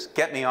can't do this.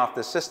 Get me off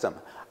the system.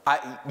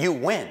 You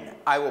win.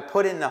 I will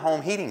put in the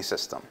home heating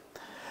system.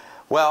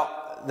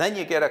 Well, then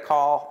you get a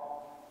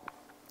call.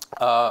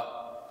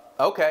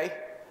 Okay.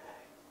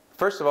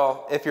 First of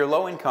all, if you're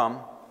low income,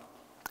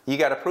 you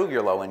got to prove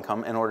you're low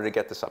income in order to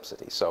get the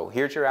subsidy. So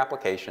here's your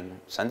application.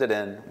 Send it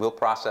in. We'll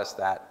process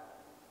that.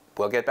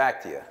 We'll get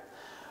back to you.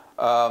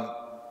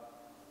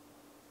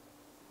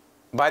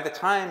 By the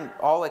time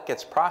all it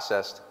gets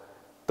processed,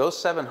 those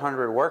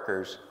 700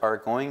 workers are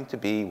going to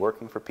be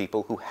working for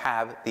people who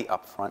have the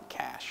upfront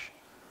cash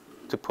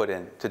to put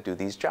in to do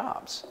these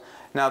jobs.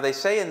 Now, they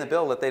say in the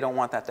bill that they don't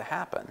want that to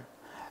happen.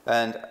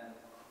 And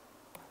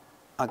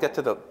I'll get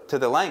to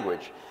the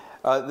language.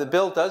 The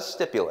bill does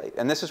stipulate,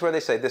 and this is where they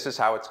say this is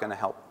how it's going to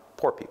help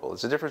poor people.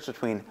 There's a difference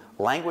between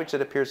language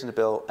that appears in the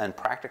bill and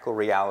practical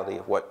reality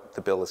of what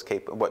the bill is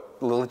capable, what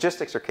the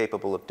logistics are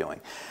capable of doing.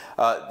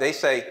 They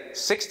say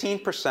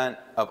 16%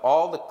 of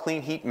all the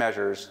clean heat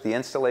measures, the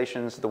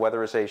installations, the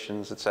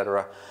weatherizations, et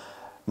cetera,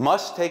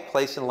 must take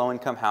place in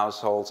low-income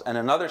households, and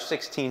another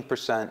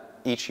 16%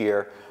 each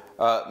year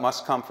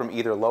must come from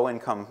either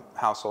low-income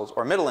households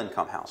or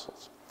middle-income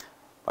households.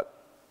 But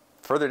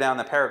further down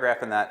the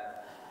paragraph in that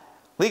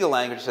legal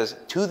language says,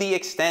 to the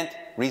extent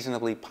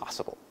reasonably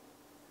possible.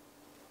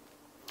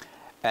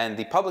 And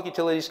the Public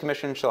Utilities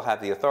Commission shall have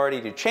the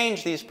authority to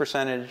change these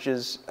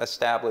percentages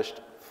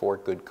established for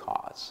good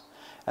cause.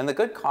 And the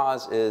good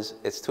cause is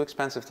it's too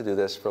expensive to do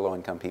this for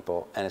low-income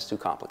people, and it's too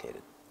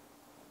complicated.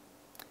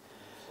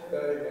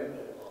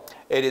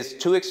 It is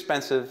too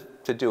expensive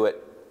to do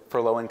it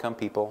for low-income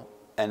people,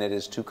 and it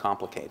is too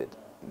complicated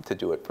to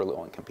do it for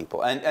low-income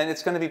people. And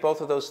it's going to be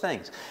both of those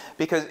things.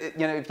 Because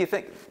if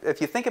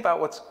you think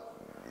about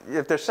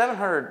if there's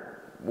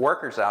 700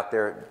 workers out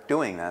there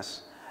doing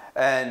this,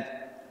 and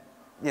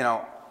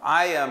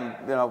I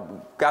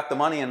am, got the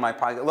money in my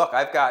pocket. Look,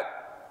 I've got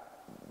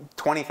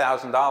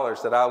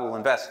 $20,000 that I will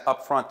invest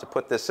up front to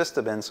put this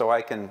system in so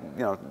I can,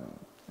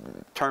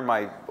 turn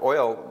my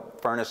oil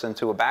furnace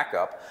into a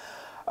backup.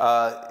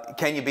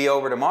 Can you be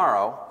over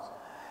tomorrow?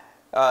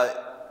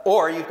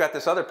 Or you've got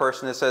this other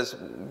person that says,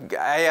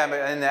 I am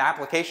in the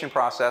application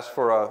process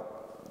for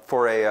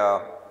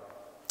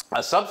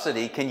a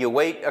subsidy. Can you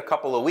wait a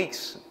couple of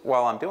weeks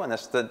while I'm doing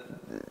this?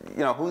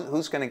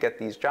 Who's going to get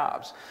these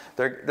jobs?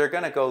 They're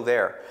going to go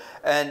there,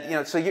 and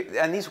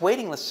and these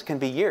waiting lists can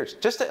be years.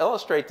 Just to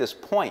illustrate this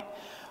point,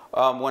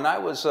 when I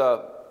was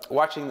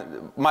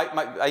watching,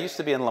 I used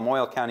to be in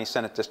Lamoille County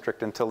Senate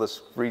District until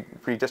this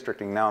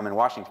redistricting. Now I'm in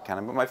Washington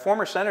County. But my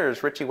former senator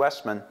is Richie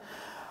Westman,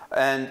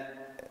 and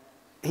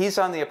he's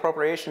on the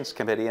Appropriations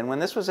Committee. And when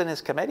this was in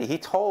his committee, he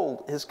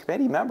told his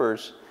committee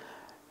members,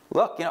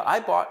 "Look, I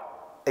bought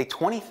a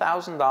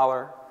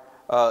 $20,000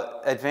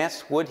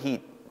 advanced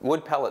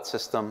wood pellet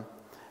system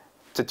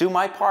to do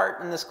my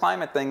part in this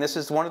climate thing. This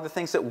is one of the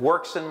things that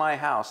works in my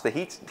house. The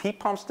heat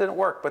pumps didn't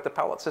work, but the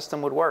pellet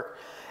system would work.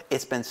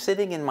 It's been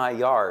sitting in my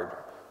yard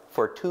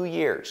for 2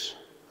 years,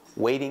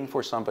 waiting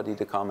for somebody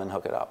to come and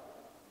hook it up."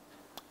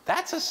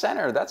 That's a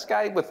senator. That's a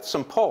guy with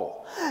some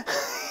pull.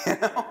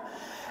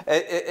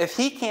 If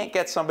he can't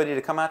get somebody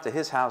to come out to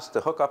his house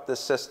to hook up this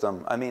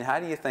system, I mean, how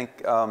do you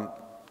think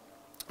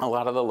a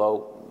lot of the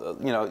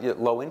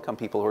low-income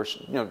people who are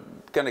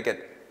going to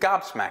get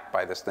gobsmacked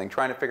by this thing,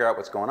 trying to figure out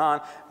what's going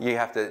on? You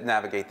have to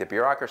navigate the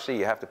bureaucracy.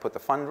 You have to put the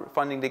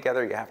funding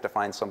together. You have to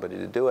find somebody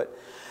to do it.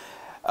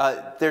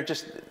 They're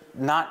just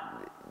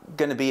not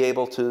going to be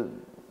able to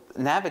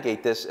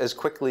navigate this as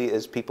quickly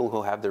as people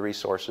who have the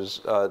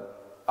resources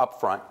up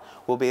front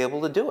will be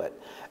able to do it.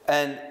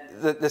 And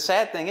the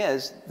sad thing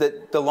is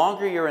that the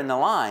longer you're in the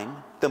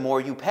line, the more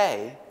you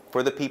pay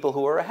for the people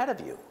who are ahead of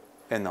you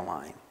in the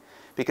line.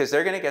 Because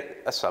they're going to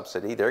get a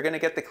subsidy, they're going to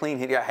get the clean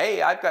heat.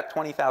 Hey, I've got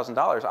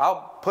 $20,000.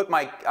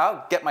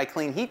 I'll get my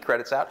clean heat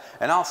credits out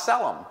and I'll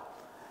sell them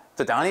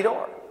to Donnie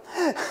Dore,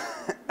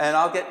 and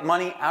I'll get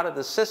money out of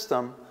the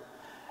system.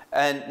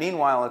 And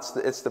meanwhile,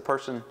 it's the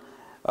person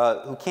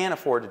who can't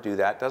afford to do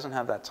that, doesn't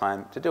have that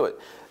time to do it.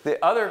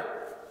 The other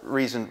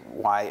reason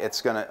why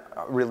it's going to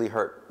really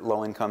hurt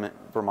low-income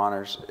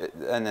Vermonters,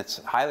 and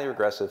it's highly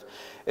regressive,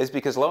 is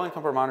because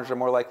low-income Vermonters are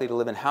more likely to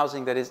live in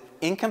housing that is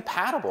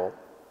incompatible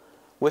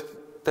with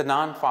the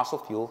non-fossil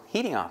fuel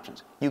heating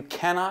options. You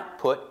cannot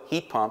put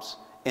heat pumps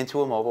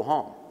into a mobile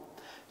home.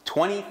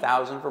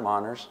 20,000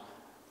 Vermonters,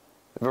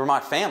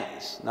 Vermont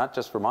families, not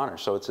just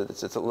Vermonters, so it's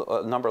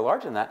a number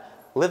larger than that,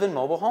 live in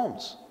mobile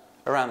homes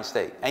around the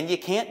state, and you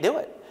can't do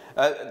it.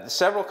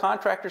 Several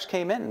contractors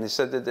came in and they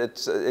said that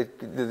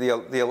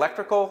the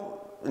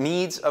electrical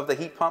needs of the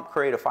heat pump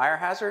create a fire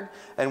hazard,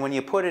 and when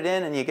you put it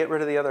in and you get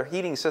rid of the other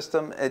heating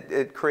system,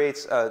 it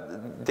creates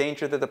a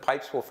danger that the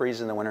pipes will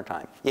freeze in the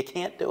wintertime. You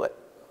can't do it.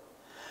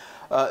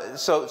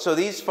 So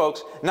these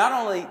folks, not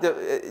only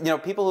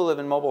people who live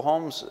in mobile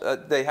homes,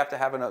 they have to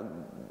have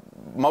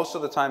most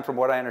of the time, from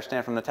what I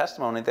understand from the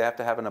testimony, they have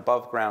to have an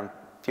above-ground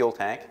fuel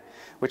tank,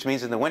 which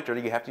means in the winter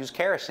you have to use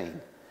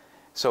kerosene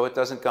so it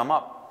doesn't gum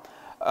up.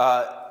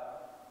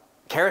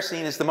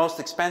 Kerosene is the most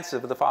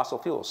expensive of the fossil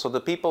fuels. So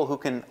the people who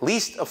can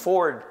least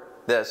afford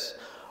this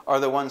are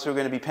the ones who are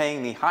going to be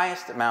paying the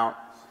highest amount,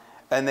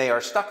 and they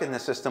are stuck in the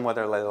system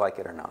whether they like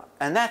it or not.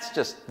 And that's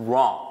just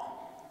wrong.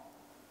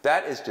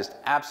 That is just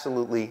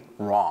absolutely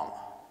wrong.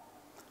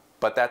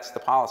 But that's the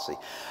policy.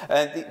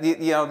 And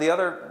the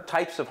other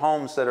types of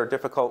homes that are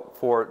difficult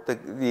for the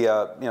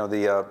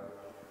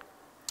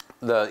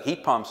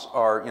heat pumps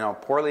are,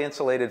 poorly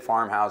insulated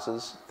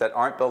farmhouses that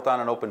aren't built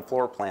on an open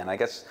floor plan. I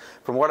guess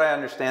from what I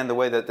understand, the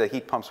way that the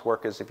heat pumps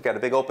work is if you've got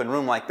a big open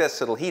room like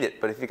this, it'll heat it.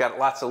 But if you've got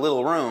lots of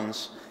little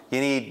rooms,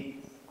 you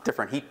need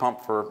different heat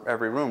pump for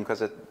every room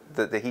because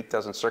the heat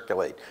doesn't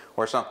circulate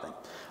or something.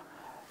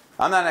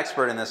 I'm not an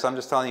expert in this. I'm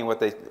just telling you what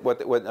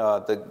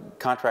the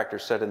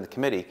contractors said in the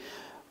committee.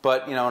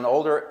 But an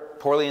older,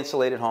 poorly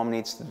insulated home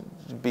needs to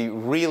be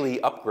really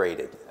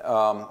upgraded.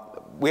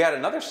 We had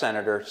another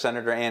senator,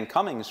 Senator Ann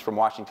Cummings from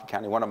Washington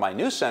County, one of my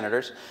new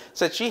senators,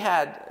 said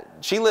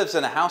she lives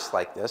in a house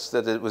like this,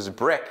 that it was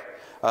brick,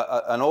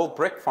 an old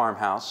brick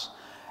farmhouse,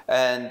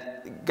 and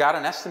got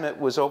an estimate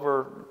was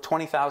over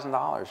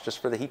 $20,000 just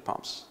for the heat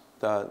pumps.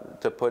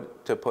 To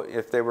put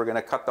if they were going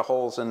to cut the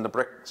holes in the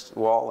brick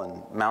wall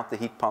and mount the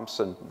heat pumps,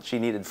 and she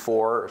needed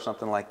 4 or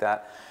something like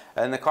that.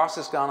 And the cost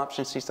has gone up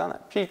since she's done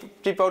it.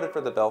 She voted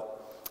for the bill,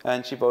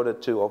 and she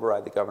voted to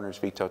override the governor's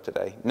veto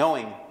today,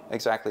 knowing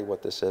exactly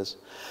what this is.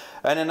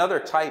 And another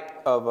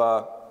type of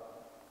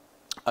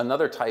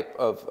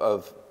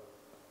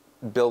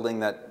building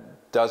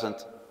that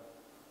doesn't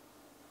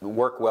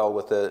work well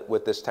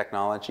with this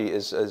technology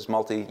is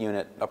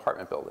multi-unit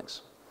apartment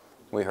buildings.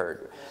 We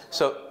heard.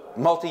 So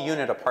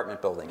multi-unit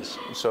apartment buildings.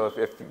 So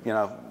if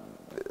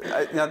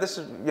this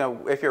is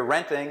if you're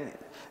renting,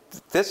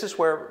 this is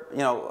where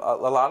a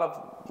lot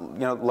of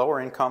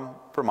lower income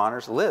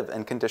Vermonters live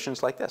in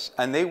conditions like this,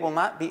 and they will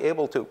not be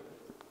able to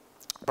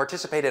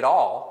participate at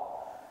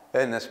all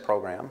in this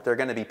program. They're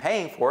going to be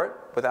paying for it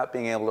without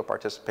being able to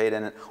participate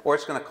in it, or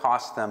it's going to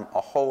cost them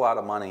a whole lot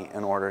of money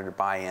in order to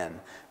buy in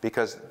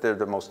because they're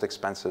the most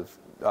expensive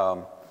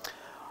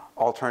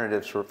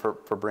alternatives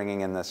for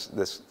bringing in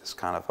this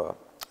kind of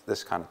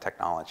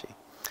technology.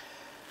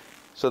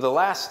 So the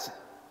last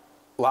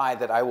lie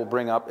that I will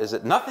bring up is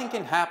that nothing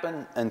can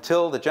happen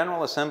until the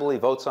General Assembly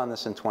votes on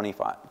this in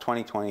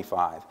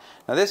 2025.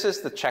 Now this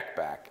is the check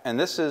back, and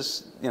this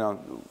is,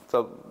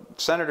 the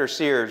Senator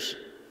Sears,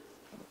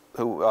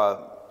 who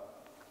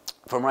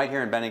from right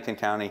here in Bennington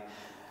County,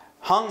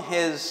 hung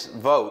his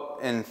vote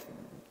in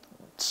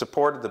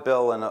support of the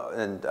bill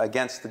and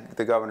against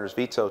the governor's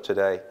veto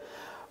today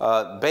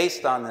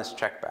based on this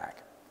check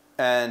back.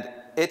 And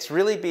it's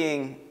really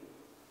being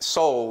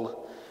sold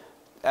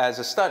as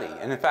a study.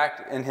 And in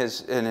fact, in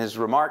his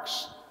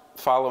remarks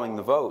following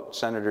the vote,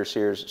 Senator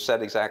Sears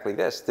said exactly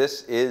this.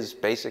 This is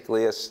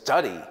basically a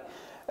study.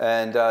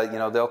 And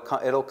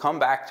it'll come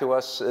back to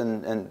us,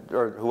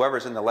 or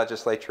whoever's in the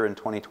legislature in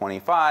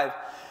 2025,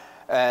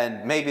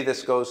 and maybe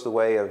this goes the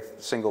way of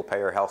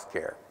single-payer health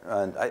care.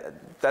 And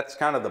that's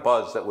kind of the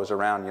buzz that was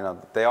around.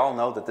 They all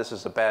know that this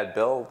is a bad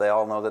bill. They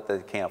all know that they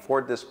can't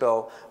afford this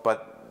bill,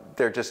 but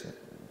they're just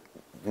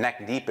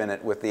neck deep in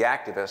it with the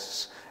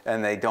activists,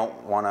 and they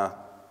don't want to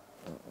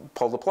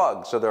pull the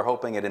plug, so they're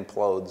hoping it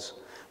implodes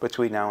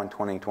between now and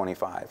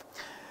 2025.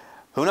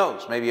 Who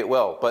knows? Maybe it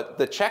will. But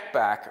the check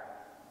back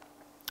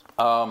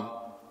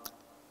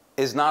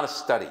is not a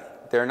study.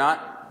 They're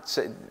not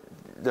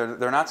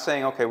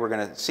saying, okay, we're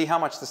going to see how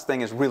much this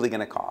thing is really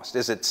going to cost.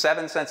 Is it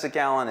 7 cents a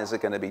gallon? Is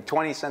it going to be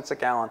 20 cents a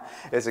gallon?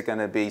 Is it going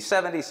to be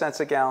 70 cents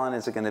a gallon?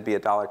 Is it going to be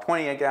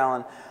 $1.20 a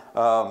gallon?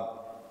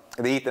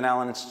 The Ethan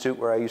Allen Institute,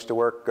 where I used to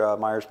work,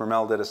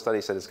 Myers-Mermell did a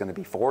study, said it's going to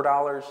be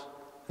 $4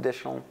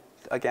 additional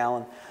a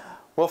gallon.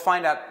 We'll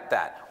find out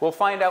that. We'll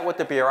find out what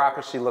the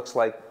bureaucracy looks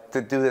like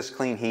to do this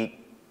clean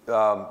heat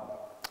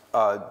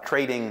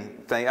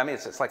trading thing. I mean,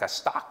 it's like a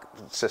stock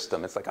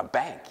system. It's like a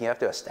bank. You have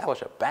to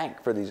establish a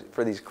bank for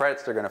these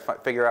credits. They're going to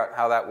figure out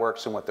how that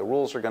works and what the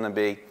rules are going to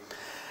be.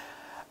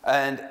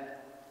 And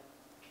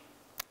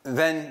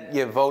then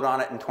you vote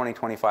on it in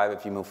 2025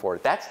 if you move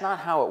forward. That's not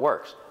how it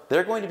works.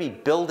 They're going to be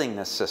building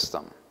this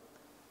system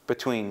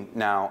between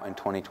now and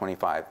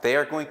 2025. They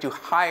are going to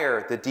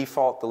hire the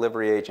default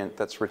delivery agent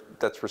that's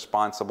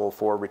responsible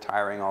for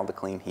retiring all the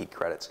clean heat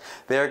credits.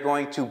 They are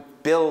going to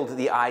build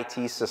the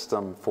IT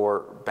system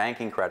for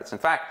banking credits. In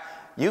fact,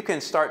 you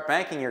can start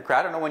banking your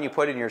credit. I don't know when you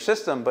put it in your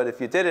system, but if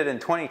you did it in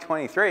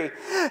 2023,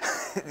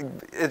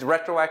 it's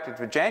retroactive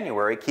to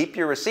January. Keep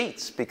your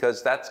receipts,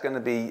 because that's going to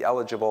be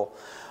eligible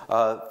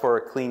for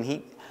a clean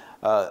heat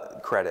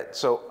credit.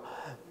 So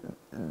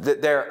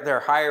they're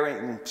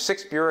hiring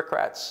 6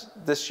 bureaucrats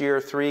this year,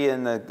 3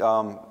 in the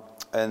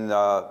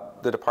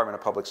Department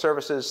of Public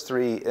Services,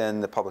 3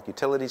 in the Public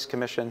Utilities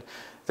Commission.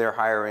 They're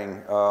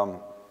hiring,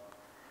 well,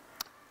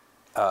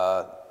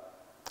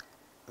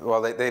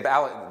 they've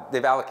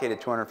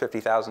allocated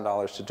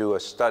 $250,000 to do a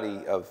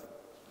study of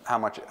how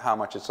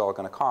much it's all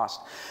going to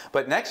cost.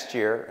 But next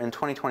year, in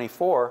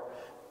 2024,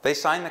 they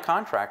sign the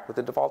contract with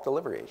the default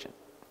delivery agent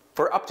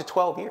for up to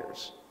 12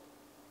 years.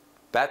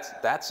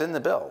 That's in the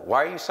bill.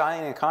 Why are you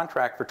signing a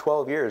contract for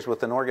 12 years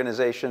with an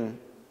organization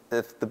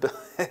if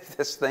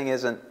this thing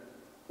isn't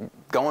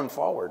going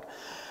forward?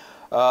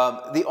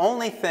 The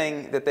only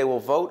thing that they will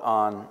vote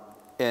on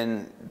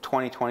in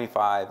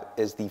 2025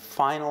 is the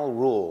final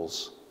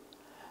rules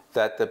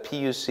that the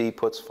PUC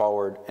puts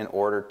forward in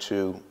order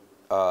to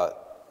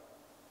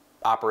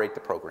operate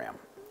the program.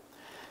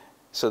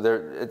 So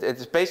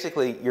it's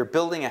basically, you're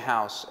building a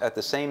house at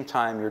the same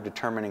time you're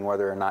determining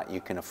whether or not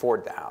you can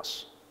afford the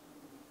house.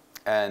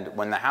 And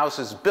when the house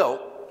is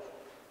built,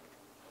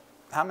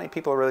 how many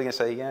people are really going to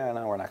say, yeah,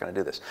 no, we're not going to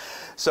do this?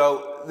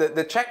 So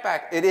the check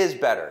back, it is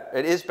better.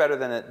 It is better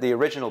than the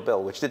original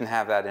bill, which didn't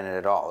have that in it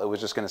at all. It was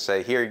just going to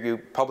say, here, you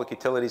Public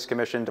Utilities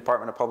Commission,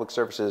 Department of Public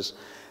Services,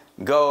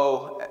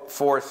 go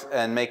forth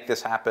and make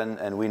this happen,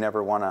 and we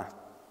never want to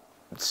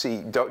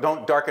see,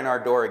 don't darken our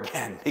door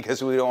again,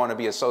 because we don't want to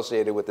be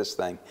associated with this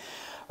thing.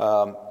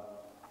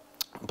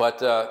 But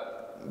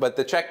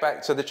the check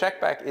back, so the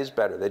check back is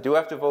better. They do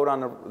have to vote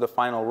on the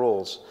final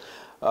rules.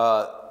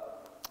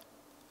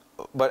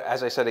 But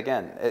as I said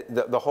again,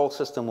 the whole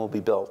system will be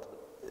built.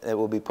 It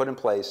will be put in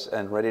place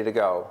and ready to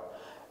go.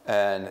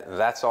 And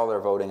that's all they're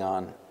voting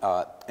on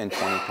in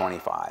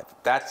 2025.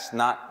 That's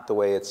not the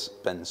way it's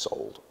been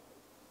sold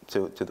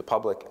to the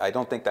public. I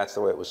don't think that's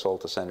the way it was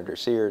sold to Senator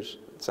Sears,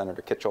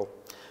 Senator Kitchell.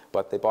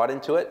 But they bought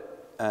into it,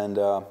 and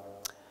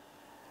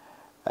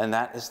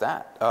that is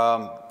that.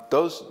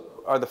 Those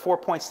are the 4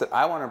 points that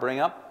I want to bring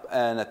up.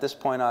 And at this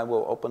point, I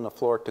will open the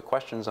floor to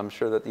questions. I'm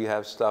sure that you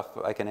have stuff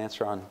I can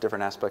answer on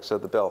different aspects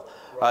of the bill.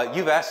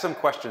 You've asked some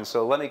questions,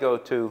 so let me go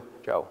to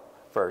Joe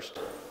first.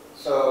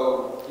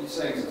 So these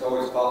things, it's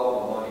always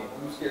follow the money.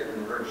 Who's getting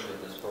enriched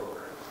in this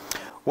program?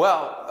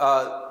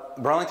 Well,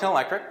 Burlington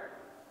Electric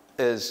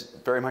is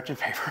very much in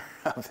favor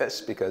of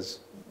this because,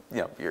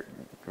 you know,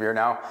 you're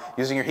now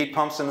using your heat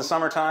pumps in the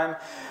summertime.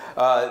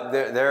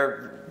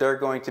 They're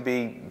going to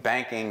be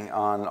banking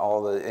on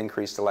all the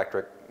increased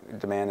electric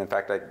demand. In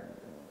fact, I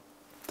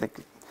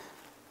think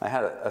I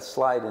had a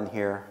slide in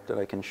here that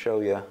I can show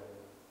you.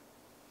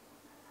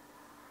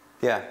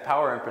 Yeah,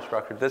 power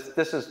infrastructure.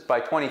 This is by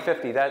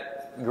 2050.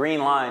 That green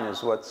line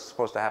is what's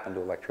supposed to happen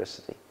to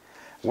electricity.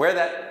 Where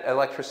that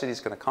electricity is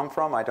going to come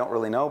from, I don't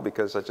really know,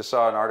 because I just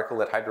saw an article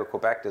that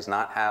Hydro-Quebec does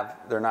not have,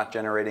 they're not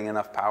generating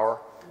enough power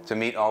to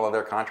meet all of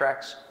their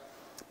contracts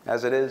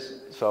as it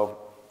is. So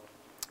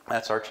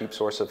that's our cheap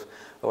source of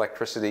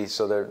electricity.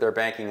 So they're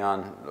banking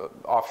on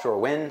offshore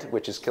wind,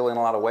 which is killing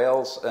a lot of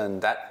whales,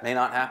 and that may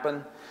not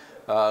happen.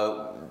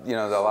 You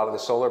know, a lot of the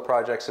solar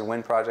projects and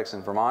wind projects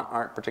in Vermont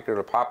aren't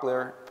particularly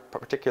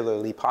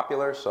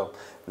popular, so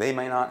they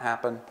may not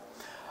happen.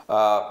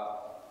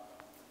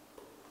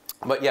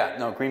 But yeah,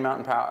 no, Green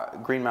Mountain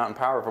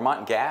Power,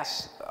 Vermont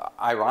Gas,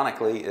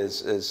 ironically,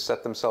 is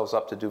set themselves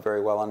up to do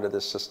very well under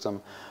this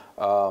system.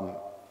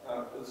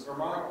 Does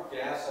Vermont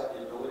Gas have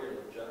the ability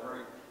to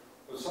generate?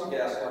 There's some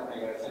gas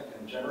company I think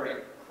can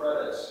generate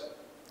credits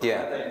for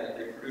methane that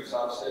they produce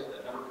out of state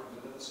that never comes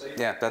into the state.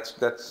 Yeah,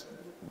 that's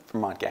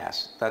Vermont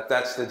Gas.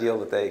 That's the deal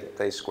that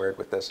they squared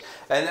with this.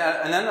 And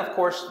then of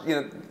course, you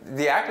know,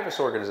 the activist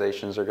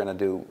organizations are going to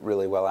do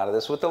really well out of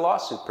this with the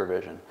lawsuit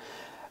provision.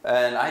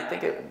 And I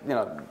think it, you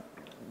know,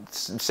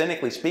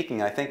 cynically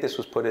speaking, I think this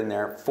was put in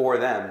there for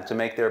them to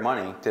make their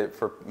money,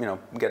 for you know,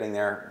 getting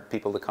their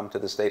people to come to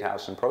the State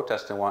House and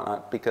protest and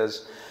whatnot,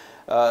 because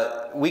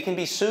we can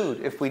be sued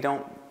if we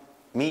don't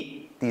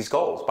meet these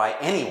goals by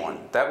anyone.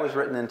 That was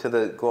written into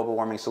the Global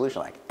Warming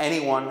Solution Act.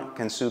 Anyone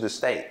can sue the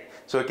state.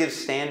 So it gives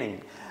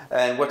standing.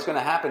 And what's going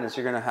to happen is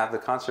you're going to have the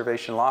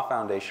Conservation Law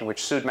Foundation,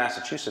 which sued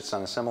Massachusetts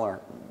on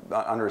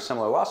under a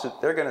similar lawsuit.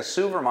 They're going to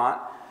sue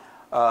Vermont.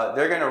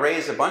 They're going to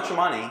raise a bunch of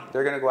money.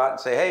 They're going to go out and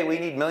say, hey, we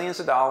need millions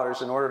of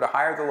dollars in order to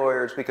hire the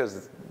lawyers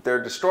because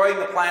they're destroying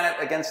the planet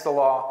against the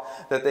law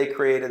that they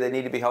created. They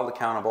need to be held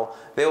accountable.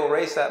 They will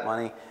raise that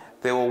money.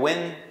 They will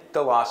win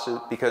the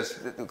lawsuit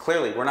because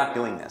clearly we're not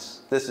doing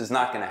this. This is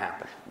not going to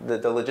happen.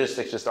 The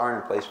logistics just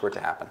aren't in place for it to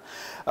happen.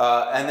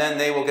 And then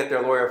they will get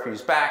their lawyer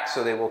fees back,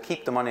 so they will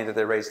keep the money that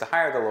they raised to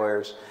hire the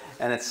lawyers,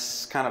 and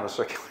it's kind of a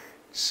circular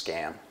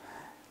scam.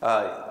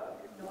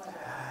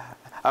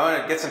 I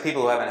want to get some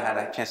people who haven't had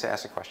a chance to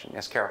ask a question.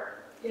 Yes, Carol?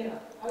 Yeah,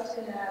 I was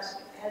going to ask,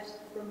 has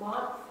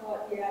Vermont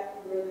thought yet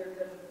where they're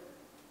going to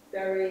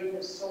bury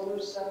the solar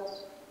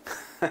cells?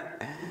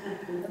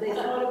 Have they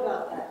thought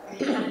about that?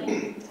 I mean,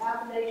 the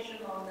contamination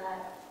on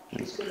that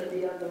is going to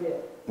be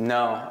unreal.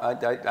 No,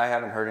 I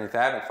haven't heard anything.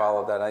 I haven't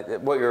followed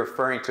that. What you're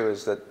referring to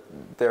is that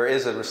there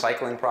is a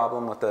recycling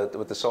problem with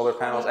the solar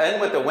panels and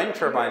with the wind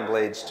turbine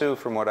blades too,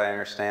 from what I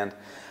understand.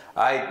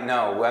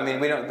 No, I mean,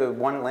 we don't. The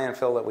one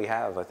landfill that we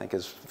have, I think,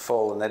 is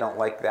full, and they don't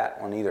like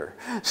that one either.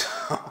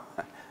 So,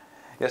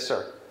 yes,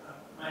 sir.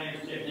 My name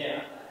is Jim.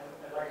 Yeah,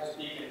 I'd like to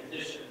speak in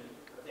addition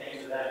to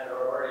answer that. There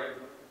are already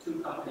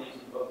 2 companies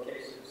in both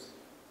cases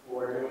who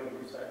are doing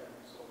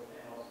recycling solar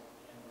panels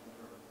and wind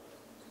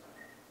turbines in this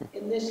country.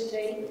 In this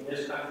state? In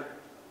this country.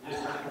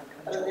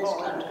 Out of this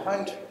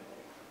country.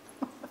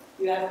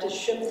 You have to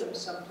ship them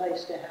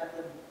someplace to have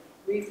them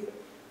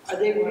are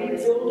they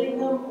rebuilding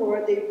them or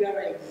are they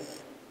burying them?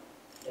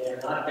 They're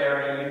not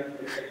burying it,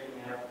 they're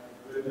taking out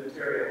good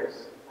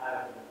materials out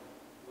of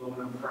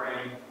aluminum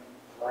frame,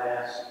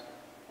 glass.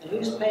 And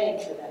who's paying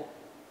for that?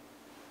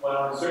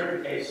 Well, in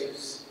certain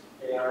cases,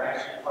 they are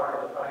actually part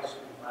of the price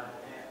we might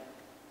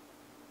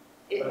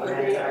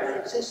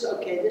have. Is this,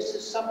 okay, this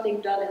is something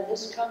done in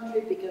this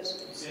country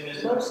because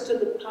most of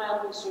the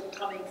panels are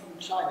coming from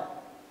China.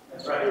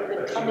 That's right. They've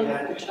been coming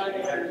from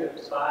China for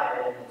years. Buy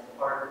it and it's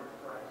part of the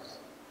price.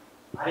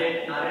 Not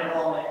in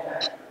all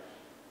manufacturers.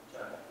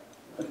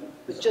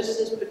 It's just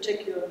this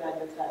particular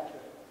manufacturer.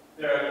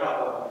 There are a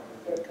couple of them.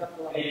 There are a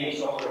couple of Maybe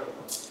them. older.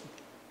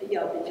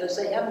 Yeah, because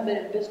they haven't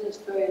been in business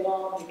very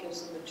long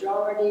because the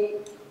majority,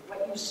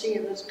 what you see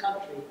in this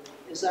country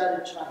is out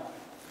of China.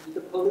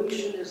 The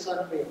pollution is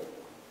unreal.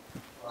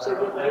 So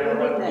we're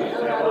moving the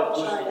hell out of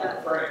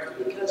China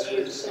because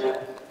we're saying,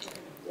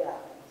 yeah.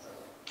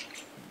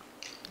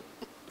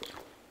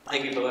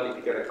 Thank you for letting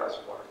me get across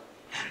the water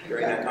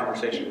during that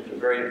conversation, which was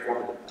very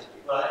informative.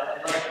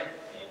 But I'd like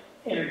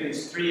to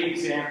introduce 3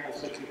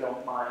 examples, if you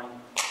don't mind,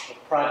 of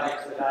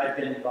projects that I've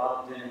been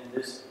involved in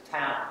this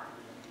town,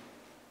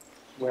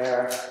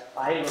 where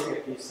I look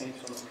at these things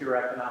from a pure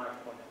economic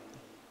point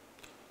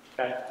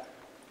of view. Okay?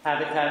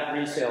 Habitat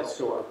resale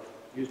store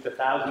used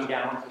 1,000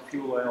 gallons of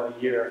fuel oil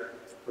a year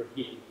for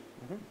heating.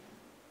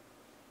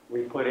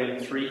 We put in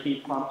 3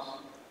 heat pumps.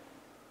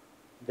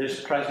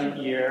 This present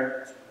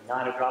year,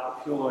 not a drop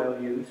of fuel oil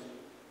used,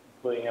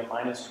 including a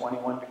minus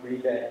 21 degree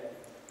day.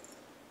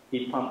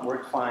 Heat pump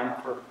works fine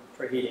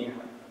for heating.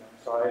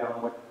 Sorry, I don't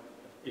know what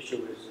the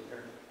issue is in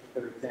their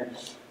particular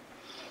example.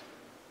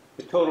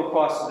 The total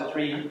cost of the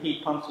 3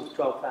 heat pumps was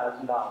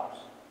 $12,000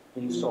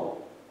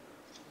 installed.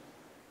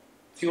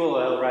 Fuel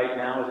oil right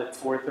now is at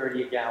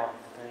 $4.30 a gallon.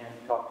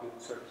 And talk to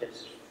certain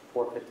cases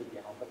 $4.50 a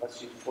gallon, but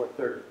let's use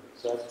 $4.30.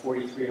 So that's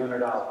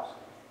 $4,300.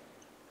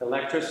 The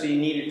electricity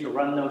needed to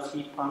run those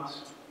heat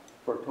pumps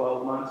for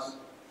 12 months,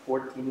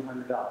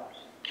 $1,400.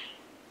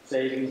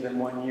 Savings in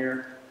 1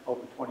 year,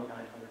 over $2,900.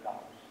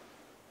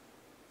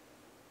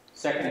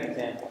 Second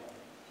example,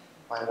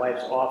 my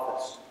wife's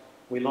office.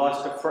 They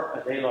lost a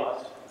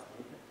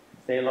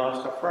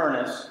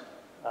furnace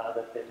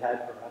that they'd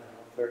had for, I don't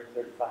know, 30,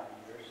 35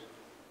 years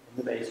in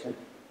the basement,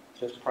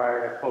 just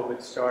prior to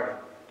COVID starting.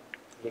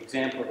 The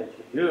example that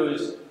you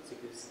use,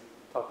 because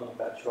talking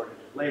about shortage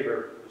of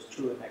labor, was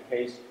true in that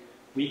case.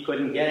 We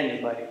couldn't get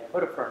anybody to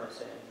put a furnace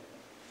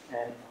in,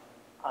 and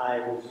I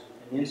was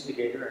an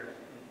instigator in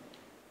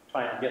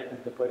trying to get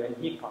them to put in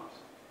heat pumps.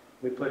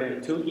 We put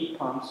in 2 heat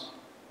pumps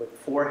with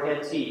 4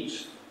 heads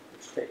each,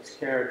 which takes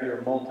care of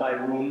your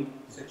multi-room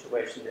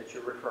situation that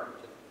you're referring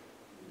to.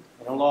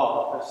 In a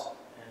law office,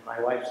 and my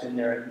wife's in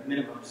there at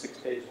minimum 6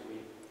 days a week.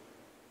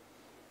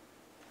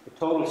 The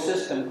total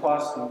system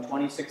cost them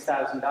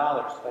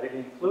 $26,000, but it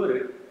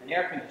included an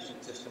air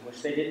conditioning system,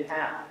 which they didn't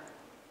have.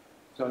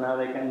 So now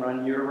they can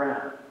run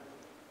year-round.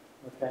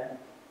 Okay?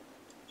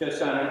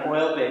 Just on an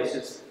oil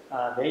basis,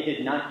 they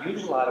did not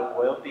use a lot of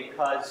oil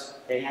because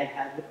they had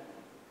had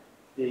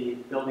the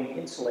building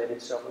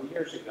insulated several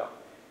years ago.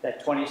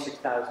 That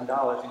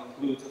 $26,000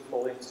 includes the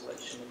full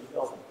insulation of the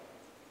building.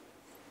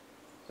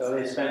 So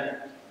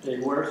they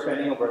were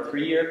spending over a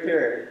 3-year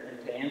period,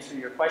 and to answer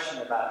your question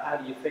about how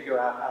do you figure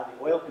out how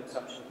the oil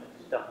consumption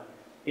is done,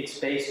 it's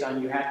based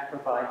on you have to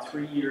provide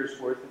 3 years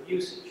worth of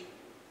usage.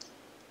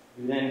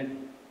 You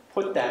then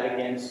put that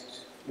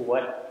against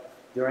what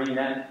during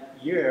that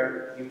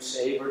year you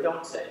save or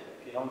don't save.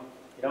 If you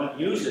don't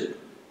use it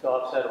to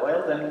offset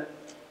oil, then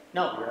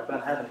no, you're not going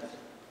to have anything.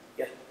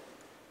 Yeah.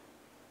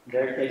 In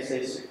their case,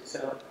 they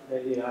save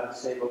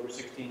over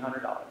 $1,600 a year.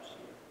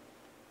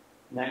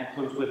 And that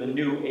includes with a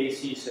new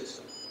AC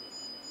system.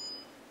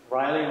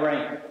 Riley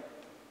Rank,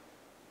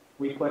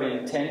 we put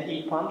in 10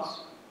 heat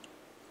pumps.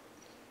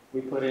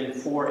 We put in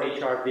 4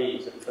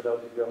 HRVs, and for those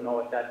of you who don't know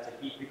what that's, a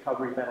heat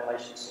recovery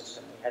ventilation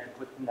system. We had to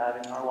put them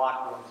out in our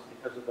locker rooms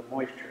because of the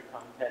moisture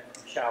content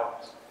from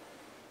showers.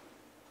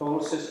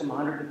 Total system,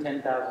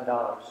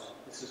 $110,000.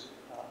 This is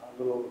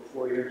a little over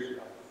 4 years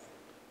ago.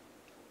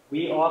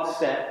 We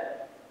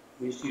offset,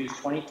 we used to use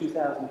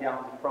 22,000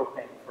 gallons of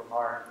propane from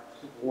our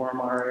warm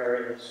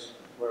areas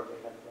where we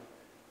had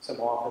some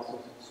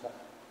offices and stuff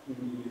in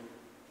the year.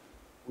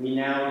 We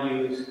now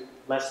use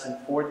less than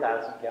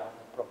 4,000 gallons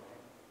of propane.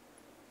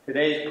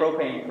 Today's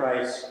propane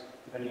price,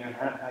 depending on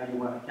how you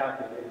want to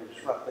calculate it,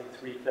 is roughly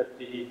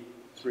 $3.50,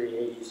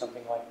 $3.80,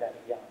 something like that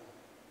a gallon.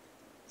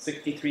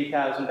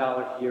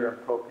 $63,000 a year in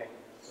propane.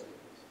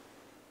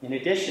 In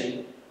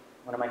addition,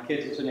 one of my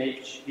kids is an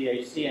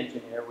HVAC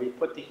engineer. We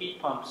put the heat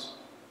pumps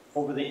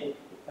over the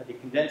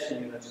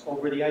condensing units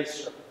over the ice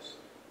surface.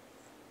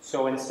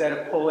 So instead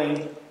of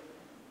pulling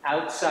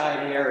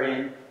outside air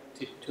in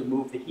to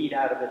move the heat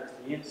out of it to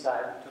the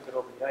inside, we took it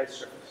over the ice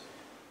surface.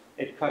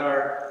 It cut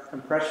our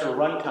compressor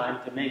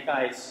runtime to make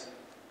ice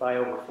by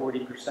over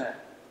 40%.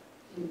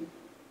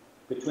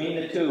 Between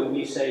the two,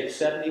 we save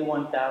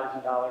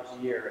 $71,000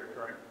 a year at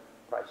current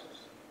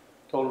prices.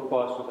 total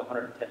cost was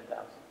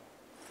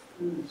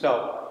 $110,000.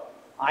 So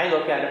I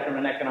look at it from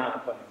an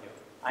economic point of view.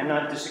 I'm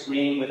not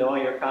disagreeing with all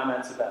your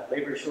comments about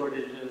labor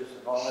shortages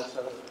and all this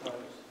other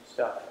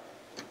stuff.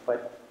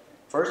 But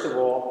first of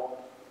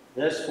all,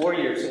 this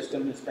 4-year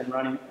system has been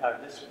running,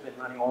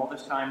 all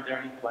this time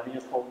during plenty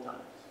of cold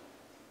times.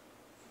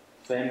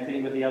 Same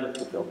thing with the other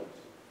two buildings.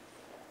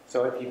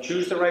 So if you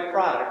choose the right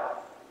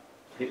product,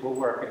 it will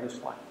work in this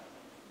plant.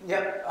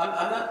 Yeah,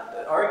 I'm not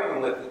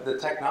arguing with the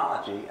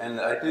technology, and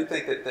I do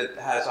think that that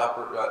has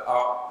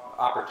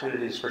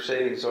opportunities for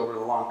savings over the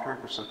long term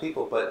for some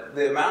people, but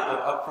the amount of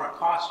upfront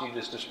costs you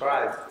just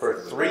described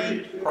for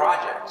 3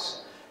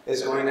 projects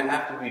is going to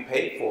have to be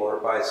paid for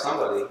by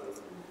somebody,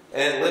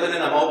 and living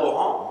in a mobile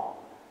home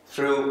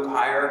through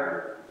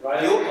higher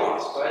fuel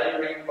costs. Riley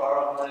Ring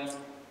borrowed money,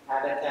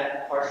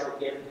 Habitat partial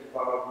gift to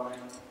borrow money.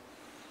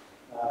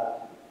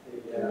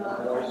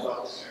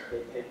 They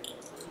paid for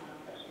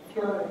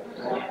it.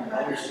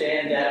 I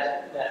understand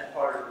that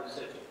part of the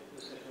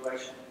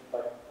situation,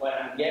 but what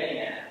I'm getting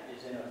at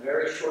is in a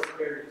very short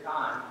period of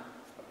time,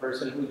 a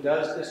person who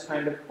does this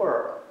kind of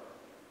work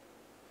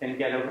can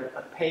get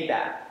a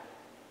payback.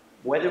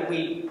 Whether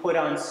we put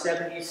on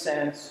 70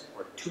 cents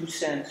or 2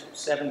 cents or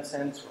 7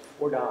 cents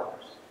or $4,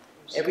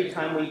 every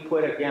time we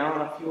put a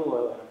gallon of fuel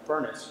oil in a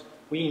furnace,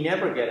 we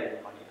never get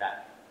any money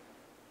back.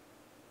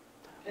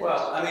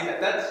 Well, I mean,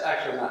 that's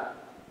actually not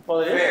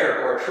Well, it is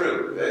fair or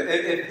true.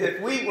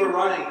 If we were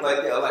running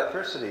like the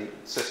electricity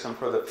system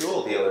for the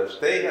fuel dealers,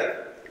 they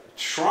have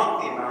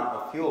shrunk the amount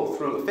of fuel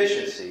through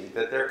efficiency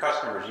that their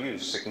customers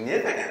use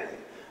significantly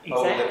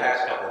over the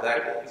past couple of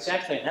decades.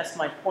 Exactly, and that's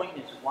my point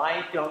is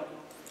why don't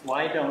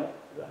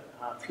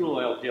fuel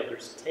oil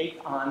dealers take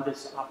on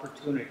this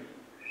opportunity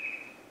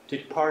to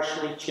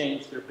partially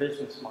change their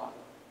business model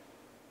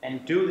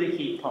and do the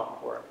heat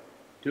pump work,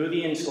 do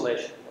the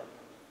insulation work.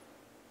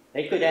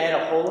 They could add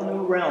a whole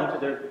new realm to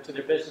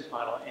their business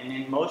model, and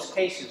in most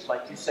cases,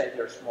 like you say,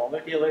 they're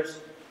smaller dealers.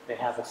 They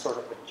have a sort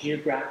of a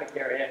geographic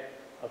area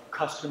of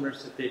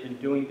customers that they've been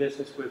doing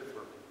business with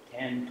for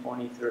 10,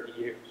 20, 30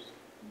 years.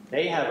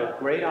 They have a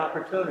great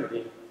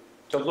opportunity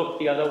to look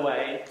the other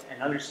way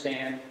and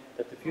understand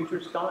that the future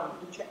is going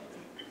to change,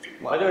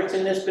 whether it's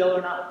in this bill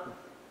or not,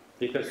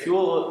 because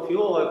fuel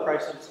oil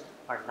prices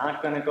are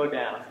not going to go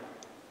down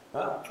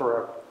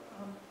for.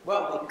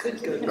 Well,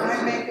 Can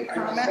I make a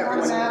comment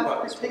on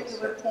that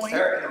particular point?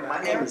 Eric, My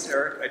name is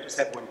Eric. I just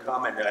have one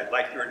comment. I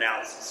like your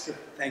analysis.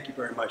 Thank you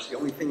very much. The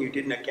only thing you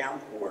didn't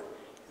account for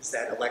is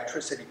that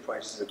electricity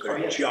prices are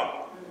going to jump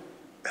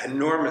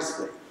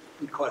enormously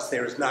because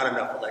there is not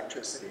enough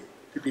electricity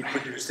to be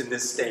produced in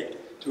this state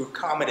to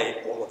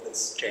accommodate all of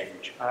this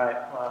change. All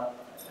right, well,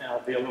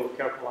 I'll be a little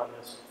careful on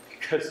this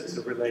because it's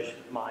a relation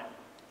of mine.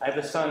 I have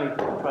a son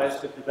who tries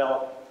to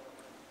develop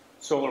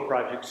solar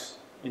projects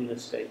in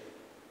this state.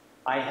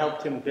 I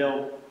helped him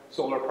build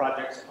solar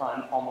projects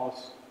on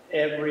almost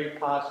every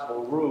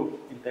possible roof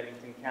in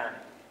Bennington County.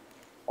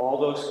 All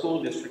those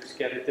school districts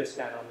get a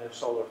discount on their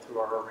solar through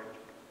our arrangement.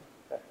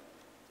 Okay.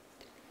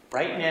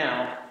 Right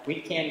now, we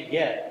can't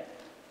get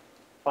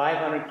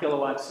 500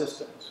 kilowatt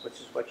systems, which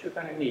is what you're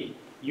going to need.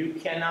 You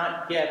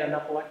cannot get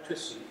enough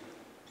electricity,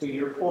 to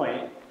your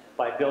point,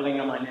 by building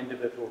them on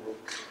individual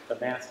roofs. The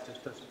math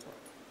just doesn't work.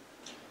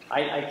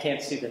 I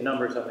can't see the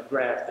numbers on the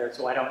graph there,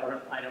 so I don't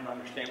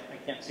understand. I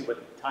can't see what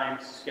the time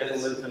schedule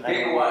is. And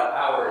gigawatt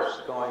hours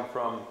going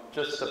from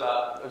just under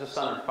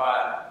 5.5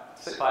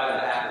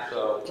 or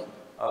so,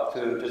 up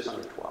to just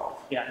under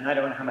 12. Yeah, and I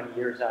don't know how many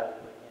years out of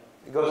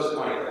it. It goes to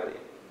 2050.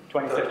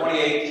 2050. So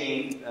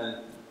 2018 and.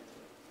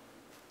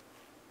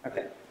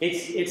 Okay.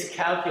 It's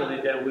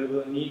calculated that we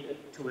will need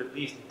to at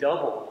least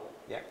double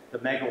the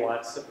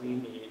megawatts that we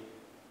need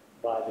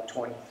by the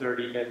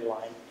 2030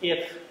 deadline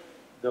if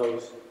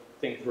those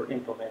things were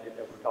implemented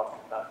that we're talking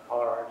about,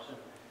 cars and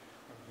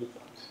heat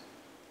pumps.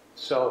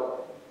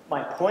 So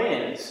my point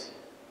is,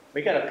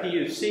 we got a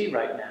PUC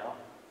right now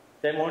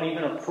that won't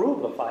even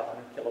approve a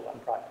 500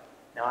 kilowatt project.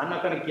 Now I'm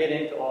not going to get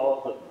into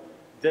all the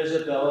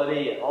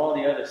visibility and all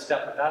the other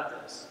stuff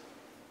about this,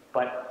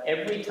 but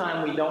every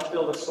time we don't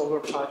build a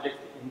solar project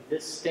in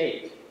this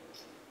state,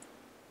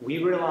 we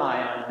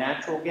rely on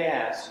natural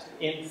gas to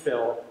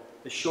infill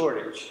the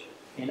shortage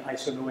in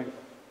ISO New England.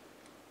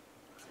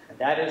 And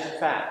that is a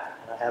fact.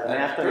 And I have an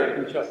after I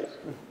can show you.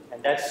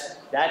 And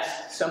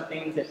that's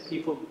something that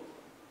people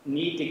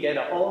need to get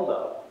a hold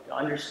of to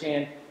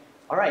understand,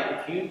 all right,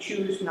 if you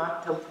choose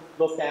not to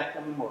look at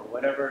them or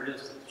whatever it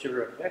is that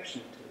your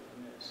objection to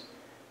them is,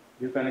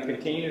 you're going to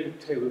continue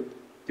to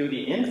do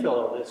the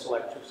infill of this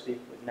electricity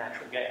with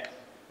natural gas,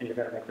 and you're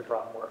going to make the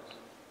problem worse.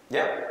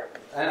 Yeah,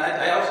 and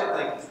I also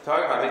think,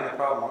 talking about making the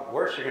problem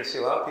worse, you're going to see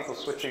a lot of people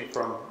switching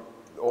from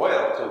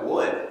oil to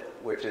wood,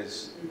 which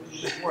is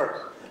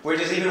worse. Which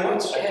is even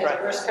worse. And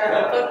worse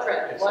carbon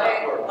footprint.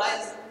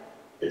 Why?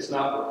 It's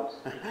not worse.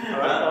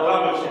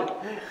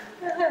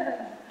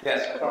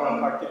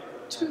 Yes.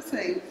 Two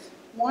things.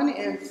 One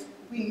is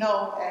we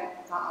know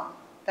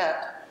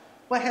that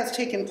what has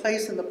taken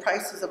place in the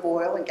prices of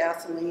oil and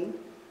gasoline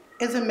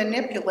is a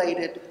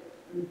manipulated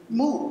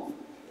move.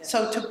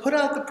 So to put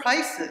out the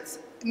prices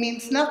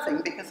means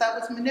nothing because that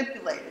was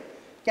manipulated.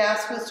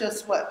 Gas was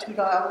just, what, $2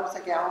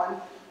 a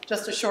gallon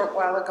just a short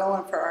while ago,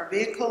 and for our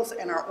vehicles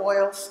and our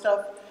oil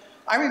stuff.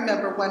 I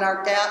remember when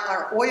our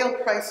oil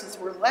prices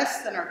were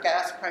less than our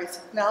gas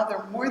prices. Now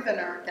they're more than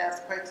our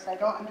gas prices. I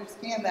don't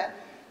understand that,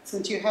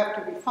 since you have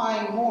to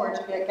refine more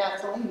to get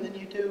gasoline than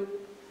you do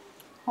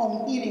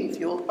home heating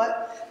fuel,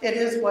 but it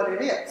is what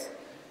it is.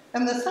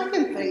 And the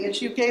second thing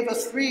is you gave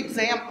us 3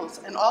 examples,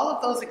 and all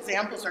of those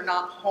examples are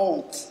not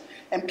homes.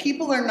 And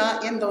people are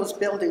not in those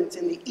buildings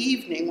in the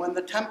evening when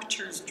the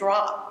temperatures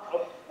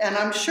drop. And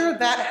I'm sure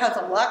that has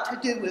a lot to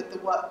do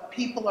with what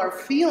people are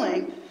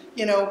feeling,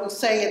 you know, who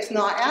say it's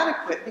not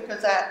adequate,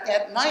 because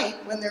at night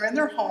when they're in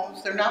their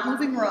homes, they're not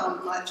moving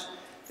around much,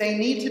 they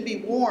need to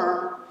be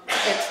warm,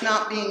 it's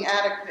not being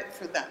adequate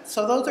for them.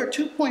 So those are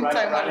 2 points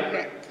I want to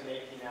make.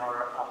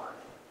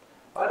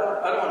 I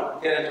don't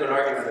want to get into an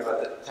argument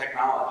about the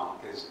technology,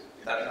 because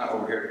that's not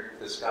what we're here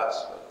to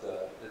discuss,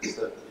 but it's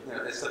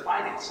the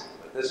financing.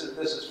 But this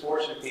is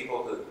forcing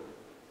people to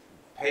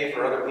pay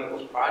for other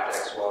people's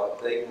projects while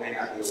they may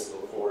not be able to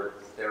afford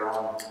their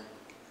own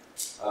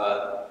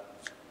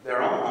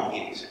home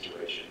heating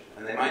situation.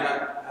 And they might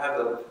not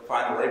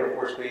find the labor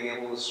force being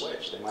able to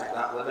switch. They might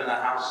not live in a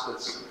house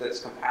that's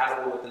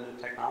compatible with the new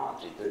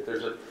technology.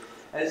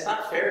 And it's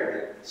not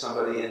fair that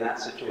somebody in that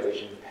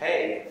situation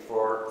pay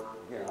for,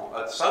 you know,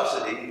 a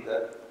subsidy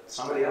that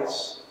somebody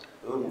else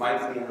who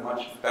might be in a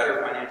much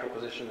better financial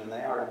position than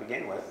they are to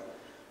begin with,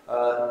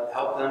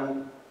 help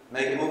them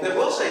make a move that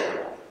will save them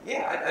money.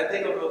 Yeah, I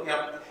think, you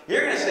know,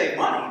 you're going to save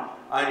money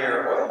on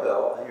your oil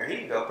bill and your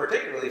heating bill,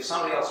 particularly if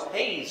somebody else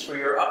pays for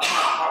your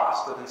upfront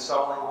cost of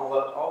installing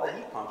all the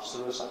heat pumps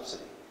through a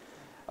subsidy.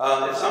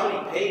 If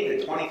somebody paid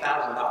the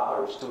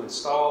 $20,000 to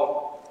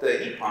install the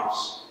heat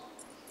pumps,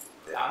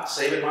 I'm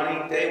saving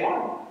money day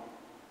one.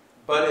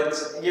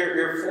 But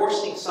you're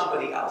forcing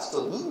somebody else to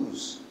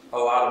lose a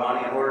lot of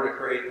money in order to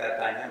create that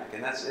dynamic,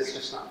 and it's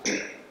just not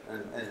fair,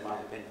 in my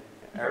opinion.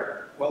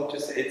 Eric? Well,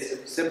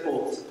 it's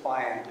simple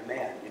supply and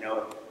demand. You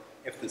know,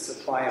 if the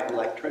supply of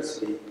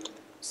electricity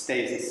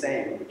stays the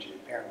same, which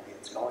apparently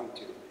it's going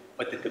to,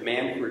 but the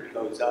demand for it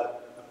goes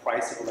up, the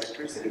price of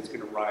electricity is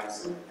going to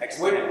rise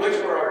exponentially.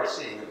 Which we're already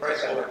seeing. The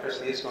price of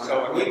electricity is going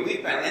up.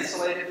 We've been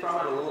insulated from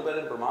it a little bit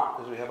in Vermont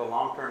because we have a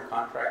long-term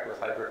contract with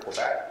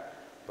Hydro-Quebec.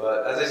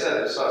 But as I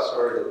said, I saw a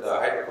story that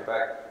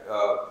Hydro-Quebec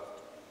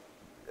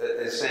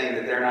is saying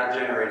that they're not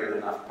generating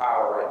enough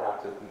power right now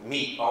to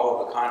meet all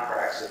of the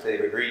contracts that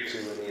they've agreed to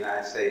in the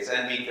United States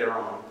and meet their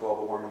own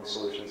Global Warming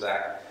Solutions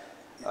Act.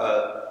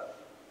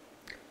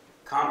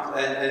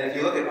 And if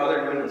you look at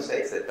other New England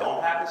states that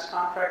don't have this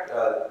contract,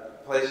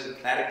 places in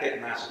Connecticut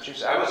and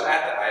Massachusetts, I was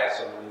at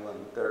the ISO New England,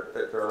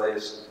 their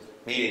latest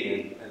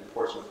meeting in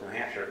Portsmouth, New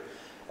Hampshire,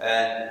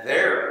 and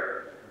they're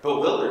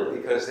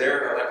bewildered because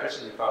their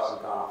electricity costs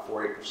have gone up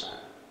 40%,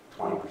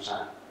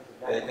 20%.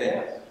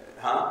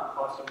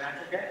 Cost of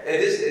natural gas?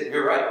 It is.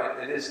 You're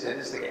right. It is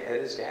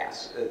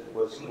gas. It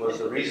was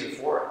the reason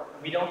for it.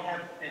 We don't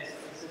have, as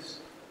this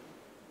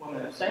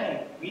woman is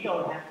saying, we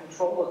don't have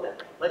control of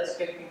that. Let's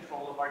get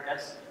control of our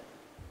destiny.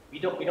 We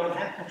don't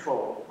have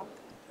control.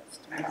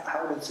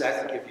 How does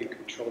that give you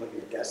control of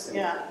your destiny?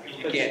 Yeah.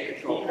 You can't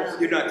control it.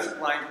 You're not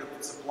supplying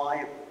the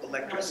supply of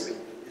electricity.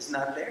 It's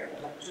not there.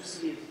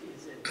 Electricity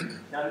is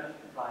done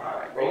by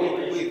right.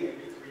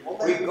 Well,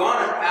 we've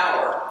gone an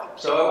hour,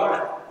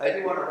 so I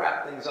do want to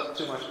wrap things up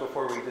too much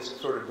before we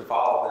just sort of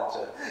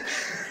devolve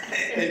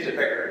into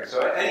bickering. So,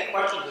 any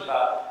questions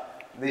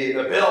about the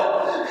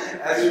bill?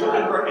 As you're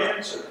looking for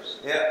answers.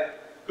 Yeah.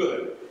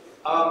 Good.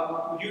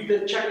 You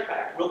did check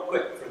back real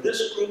quick for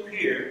this group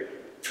here.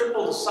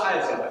 Triple the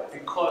size of it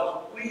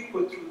because we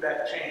put through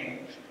that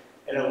change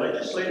at a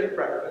legislative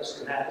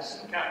breakfast in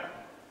Addison County.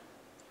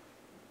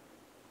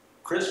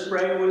 Chris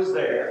Bray was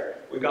there.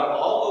 We got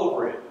all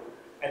over it.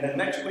 And the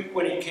next week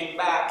when he came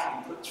back,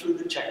 he put through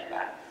the check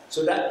back.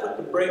 So that put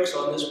the brakes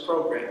on this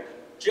program,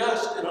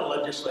 just in a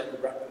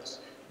legislative breakfast.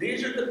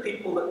 These are the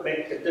people that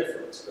make the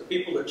difference, the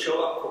people that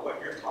show up for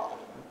what you're talking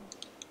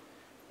about.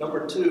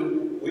 Number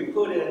two, we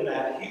put in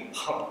that heat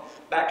pump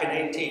back in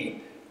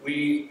 18.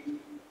 We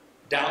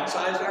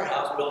downsized our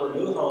house, built a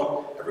new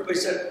home. Everybody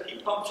said,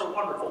 heat pumps are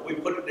wonderful. We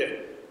put it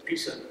in.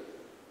 Piece of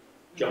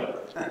junk.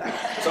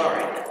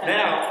 Sorry.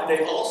 Now,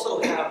 they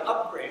also have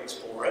upgrades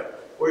for it,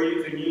 where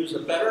you can use a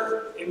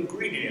better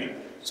ingredient.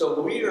 So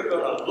we are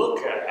going to look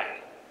at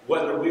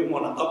whether we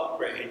want to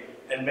upgrade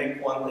and make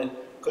one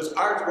that, because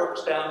ours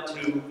works down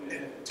to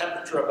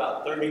temperature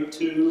about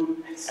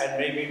 32, and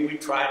maybe we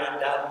tried it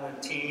down in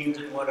the teens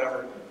and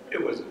whatever.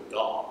 It was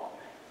dull.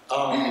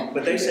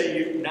 But they say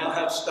you now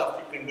have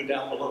stuff you can go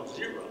down below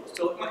 0,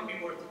 so it might be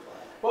worth a try.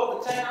 Well,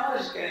 the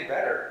technology is getting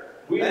better.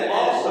 We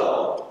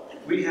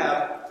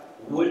have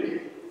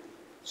wood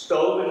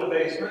stove in the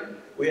basement.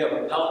 We have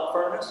a pellet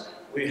furnace.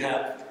 We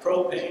have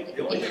propane.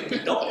 The only thing we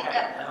don't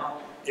have now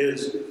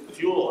is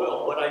fuel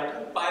oil. But I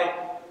do buy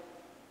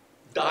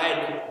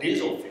dyed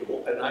diesel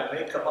fuel, and I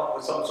may come up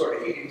with some sort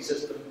of heating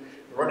system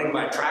running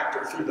my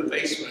tractor through the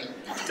basement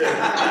to the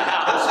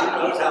house. Who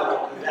knows how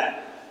we'll do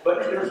that.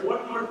 But there's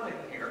one more thing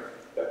here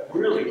that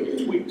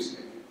really tweaks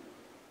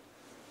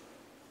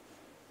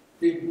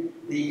me.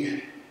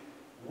 The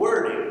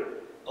wording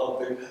of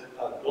the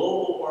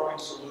Global Warming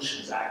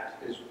Solutions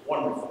Act is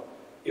wonderful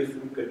if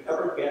we could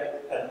ever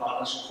get an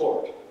honest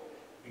court,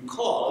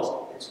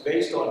 because it's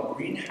based on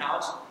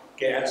greenhouse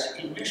gas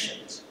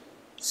emissions.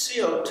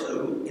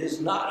 CO2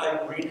 is not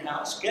a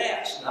greenhouse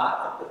gas,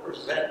 not at the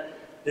percent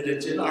that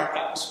it's in our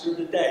atmosphere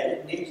today.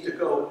 It needs to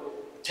go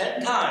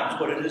 10 times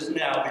what it is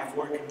now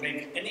before it can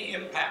make any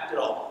impact at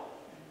all.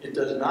 It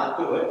does not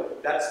do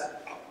it. That's the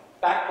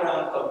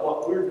background of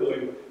what we're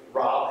doing,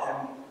 Rob,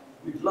 and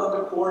we'd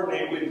love to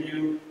coordinate with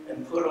you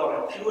and put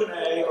on a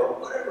Q&A or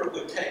whatever it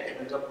would take. And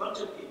there's a bunch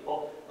of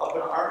people up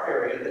in our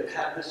area that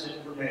have this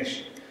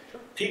information.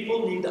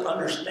 People need to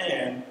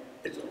understand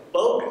it's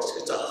bogus,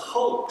 it's a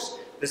hoax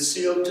that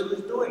CO2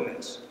 is doing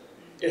this.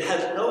 It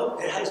has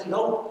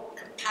no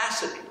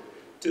capacity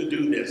to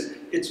do this.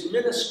 It's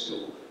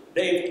minuscule.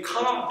 They've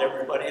calmed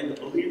everybody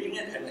into believing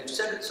it, and they've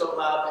said it so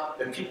loud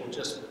that people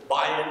just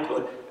buy into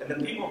it, and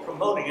the people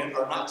promoting it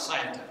are not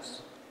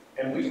scientists.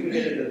 And we can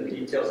get into the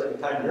details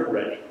anytime you're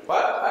ready.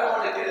 But I don't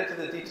want to get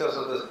into the details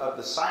of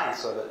the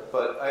science of it,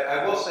 but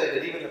I will say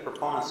that even the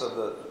proponents of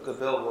the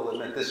bill will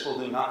admit this will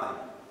do nothing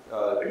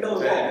to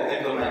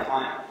implement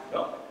climate.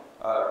 No.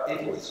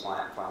 Influence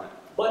climate.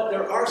 But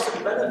there are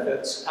some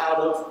benefits out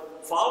of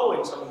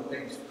following some of the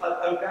things.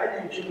 A guy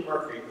named Jim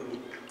Murphy, who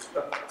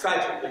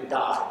tragically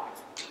died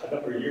a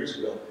number of years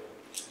ago,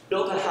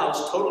 built a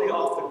house totally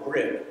off the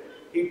grid.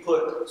 He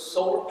put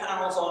solar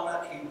panels on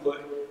it, he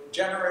put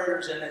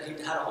generators in it, he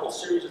had a whole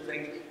series of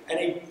things, and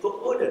he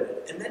put wood in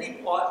it. And then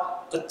he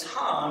bought a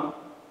ton,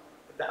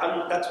 I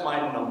mean, that's my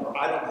number,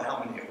 I don't know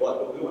how many it was,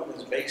 but we went in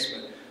his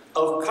basement,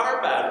 of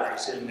car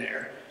batteries in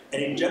there.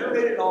 And he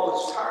generated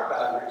all his car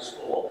batteries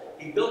full.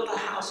 He built the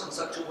house in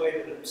such a way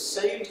that it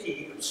saved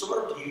heat,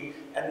 absorbed heat,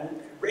 and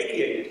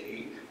radiated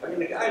heat. I mean,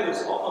 the guy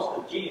was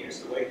almost a genius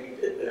the way he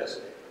did this.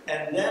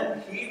 And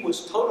then he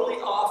was totally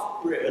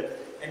off-grid,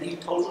 and he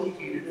totally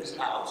heated his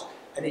house.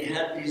 And he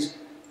had these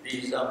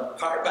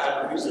car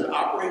batteries that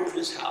operated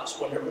his house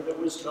whenever there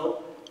was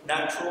no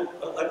natural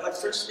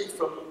electricity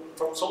from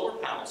solar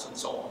panels and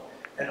so on.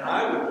 And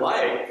I would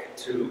like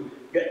to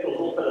get a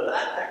little bit of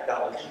that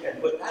technology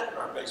and put that in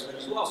our basement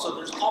as well. So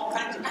there's all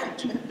kinds of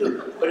things you can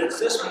do. But it's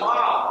this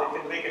mob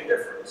that can make a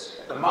difference.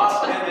 The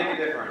mob can make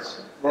a difference.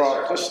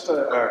 Well, just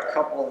a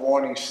couple of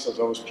warnings to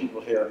those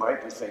people here that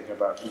might be thinking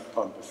about heat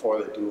pump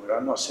before they do it.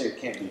 I'm not saying it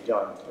can't be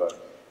done, but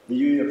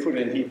we put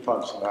in heat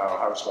pumps in our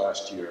house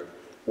last year.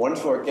 One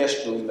for a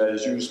guest room that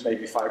is used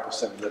maybe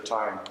 5% of the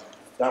time.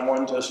 That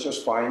one does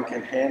just fine,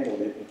 can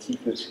handle it and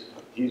keep it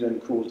heated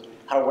and cooled.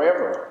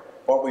 However,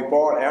 what we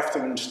bought after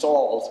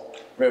installed,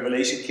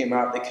 revelation came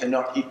out, they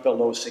cannot heat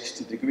below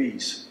 60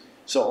 degrees.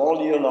 So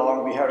all year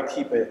long, we had to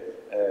keep a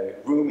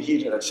room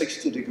heated at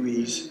 60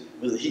 degrees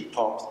with a heat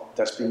pump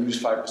that's been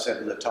used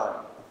 5% of the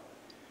time.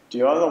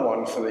 The other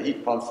one for the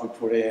heat pumps we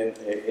put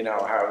in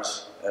our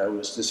house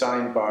was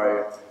designed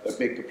by a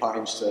big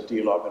appliance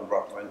dealer up in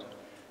Rockland.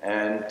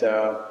 And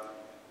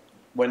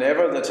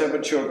whenever the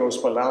temperature goes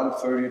below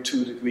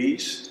 32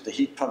 degrees, the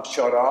heat pump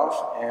shut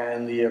off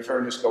and the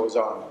furnace goes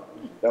on.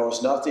 That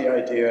was not the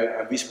idea,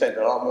 and we spent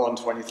a lot more than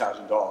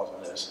 $20,000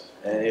 on this,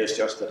 and it was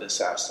just a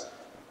disaster.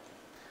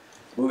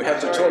 We would have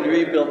to totally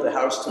rebuild the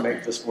house to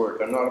make this work.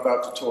 I'm not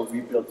about to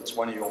totally rebuild the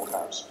 20-year-old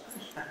house.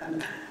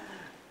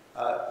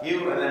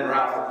 You and then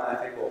Ralph, and I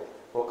think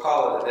we'll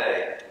call it a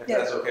day, if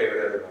that's okay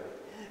with everybody.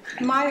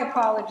 My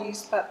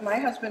apologies, but my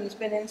husband has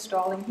been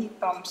installing heat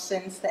pumps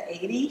since the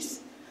 80s,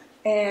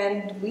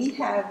 and we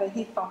have a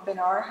heat pump in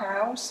our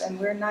house, and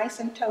we're nice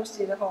and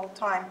toasty the whole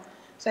time.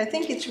 So I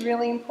think it's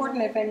really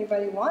important, if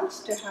anybody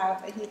wants to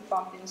have a heat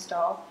pump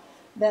installed,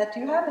 that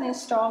you have an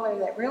installer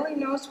that really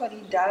knows what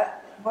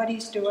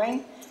he's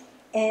doing,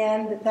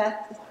 and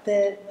that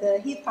the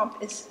heat pump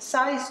is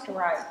sized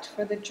right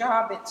for the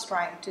job it's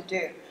trying to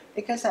do,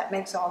 because that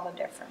makes all the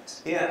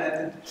difference. Yeah,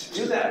 and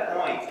to that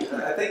point,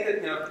 I think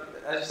that,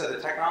 as I said,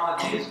 the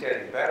technology is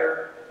getting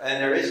better, and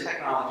there is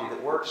technology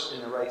that works in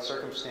the right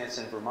circumstance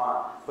in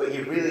Vermont, but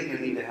you really do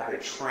need to have a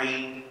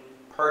trained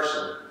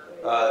person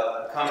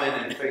come in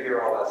and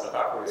figure all that stuff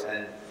out for you.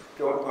 And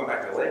going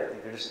back to the labor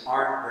thing, there just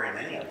aren't very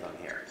many of them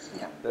here.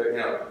 Yeah.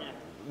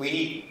 We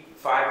need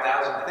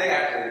 5,000. I think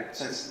actually,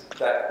 since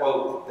that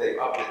quote, they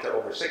upped it to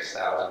over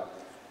 6,000.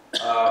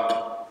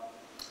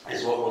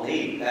 Is what we'll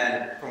need.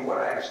 And from what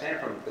I understand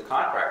from the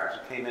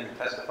contractors who came in and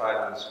testified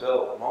on this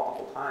bill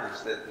multiple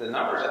times, that the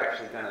numbers are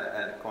actually going to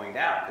end up going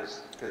down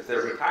because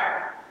they're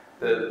retiring.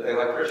 The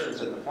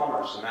electricians and the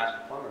plumbers, the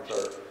master plumbers,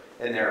 are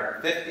in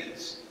their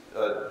 50s,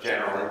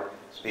 generally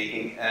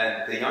speaking,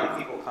 and the young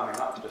people coming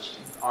up just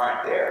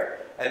aren't there,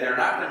 and they're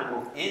not going to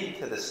move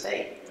into the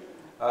state,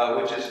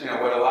 which is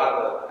what a lot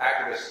of the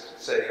activists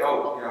say.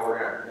 Oh, we're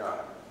going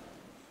to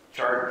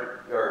charge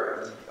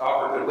or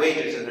offer good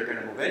wages, and they're going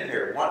to move in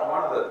here.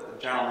 One of the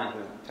gentlemen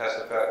who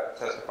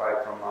testified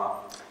from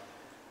was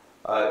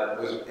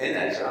in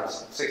that. So I'm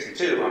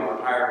 62. I'm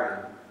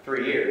retiring in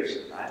 3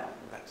 years. I don't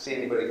see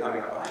anybody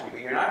coming up behind you,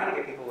 but you're not going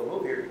to get people to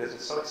move here because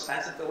it's so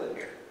expensive to live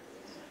here.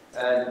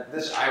 And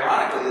this,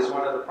 ironically, is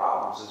one of the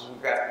problems, is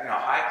we've got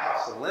high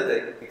cost of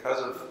living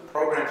because of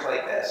programs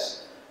like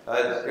this.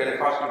 It's going to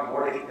cost you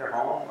more to heat your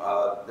home.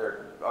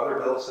 There are other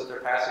bills that they're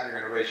passing. They're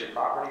going to raise your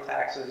property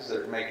taxes.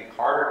 They're making it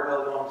harder to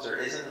build homes. There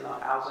isn't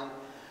enough housing.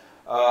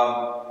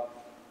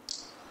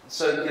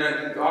 So,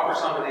 you offer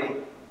somebody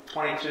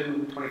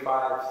 $22,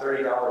 $25,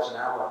 $30 an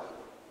hour,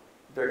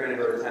 they're going to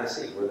go to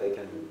Tennessee where they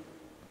can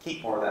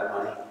keep more of that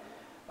money.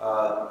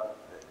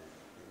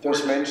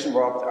 Just mention,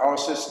 Rob, our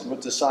system was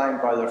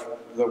designed by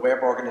the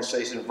web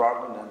organization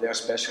Vermont, and they're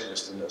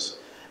specialists in this.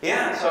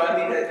 Yeah, so I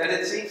mean, and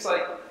it seems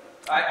like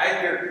I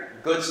hear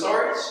good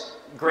stories,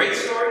 great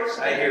stories,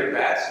 I hear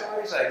bad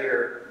stories, I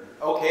hear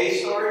okay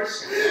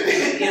stories,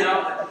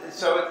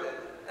 so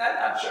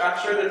I'm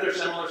sure that there's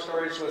similar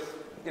stories with,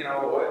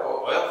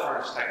 oil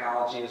furnace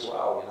technology as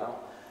well,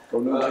 Go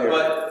nuclear.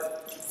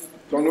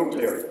 Go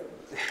nuclear.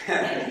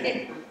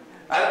 I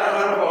don't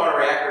know if I want a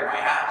reactor in my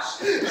house.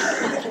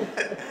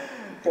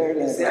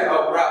 Yeah,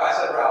 Ralph, I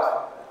said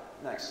Ralph.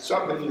 Next.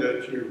 Something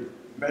that you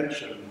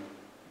mentioned,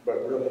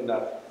 but really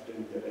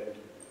didn't get into.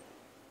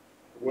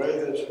 The way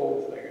this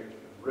whole thing has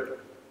been written,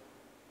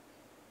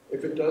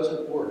 if it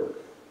doesn't work,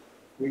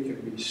 we can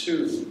be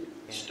sued,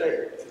 the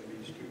state can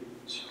be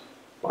sued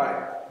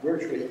by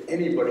virtually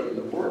anybody in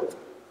the world.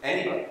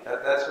 Anybody.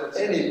 That's what it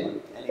says.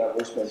 Anyone. That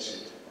was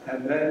mentioned.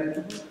 And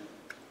then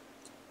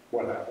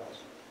what happens?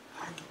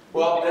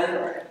 Well,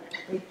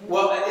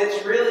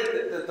 it's really,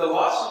 the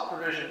lawsuit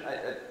provision,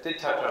 I did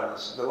touch on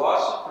this, the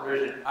lawsuit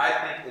provision, I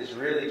think, is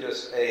really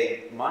just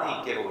a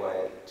money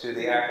giveaway to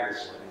the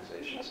activist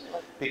organizations.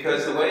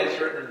 Because the way it's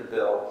written in the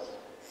bill,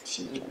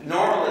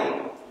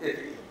 normally, if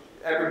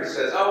everybody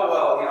says, oh,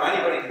 well,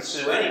 anybody can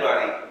sue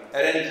anybody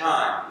at any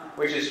time,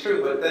 which is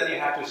true, but then you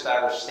have to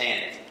establish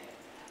standing.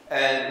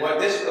 And what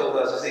this bill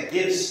does is it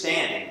gives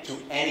standing to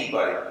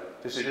anybody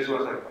to sue. Just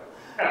one second.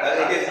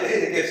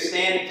 It gives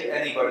standing to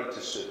anybody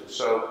to sue.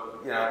 So,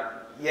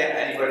 yeah,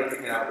 anybody,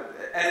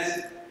 and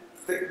it's,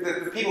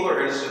 the people who are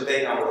going to sue,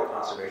 they know the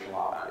Conservation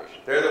Law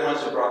Foundation. They're the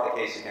ones who brought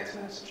the case against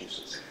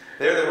Massachusetts.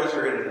 They're the ones who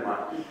are going to do the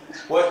money.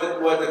 What the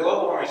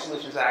Global Warming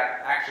Solutions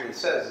Act actually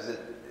says is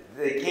that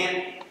they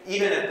can't,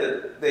 even if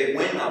they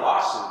win the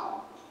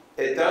lawsuit,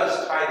 it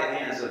does tie the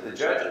hands of the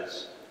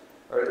judges,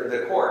 or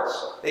the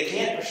courts. They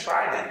can't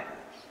prescribe anything.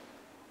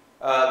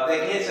 They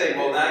can't say,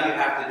 well, now you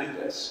have to do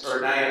this, or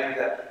now you have to do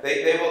that.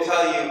 They will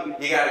tell you,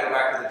 you got to go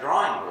back to the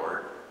drawing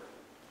board,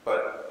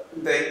 but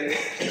they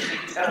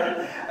tell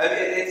you,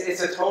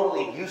 it's a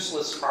totally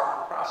useless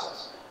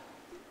process.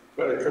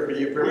 But it could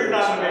be We're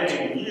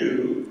nominating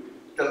you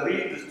to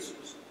lead this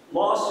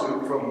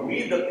lawsuit from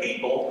we the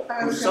people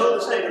who so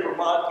the state of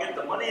Vermont, get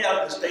the money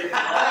out of the state of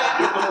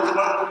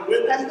Vermont,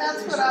 and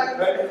that's what I was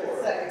going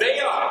to say. They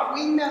are.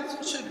 We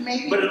should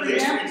maybe. But at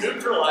least we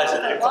neutralize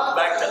it and it comes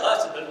back to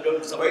us and doesn't go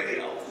to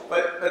somebody else.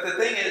 But the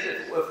thing is,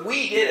 if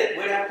we did it,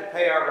 we'd have to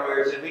pay our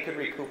lawyers and we could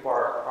recoup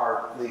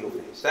our legal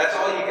fees. That's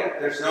all you get.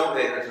 There's no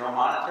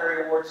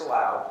monetary awards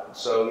allowed.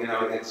 So,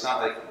 it's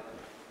not like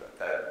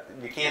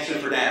you can't sue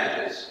for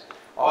damages.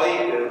 All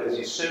you do is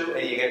you sue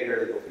and you get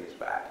your legal fees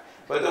back.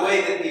 But the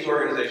way that these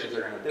organizations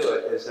are going to do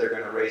it is they're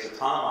going to raise a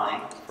ton of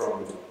money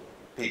from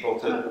people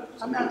to...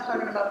 I'm not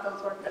talking about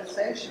those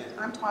organizations.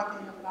 I'm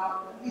talking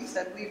about, we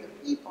said we the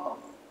people.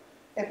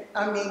 It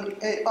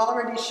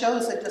already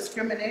shows a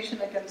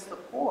discrimination against the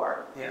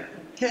poor. Yeah.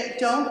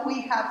 Don't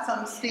we have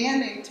some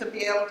standing to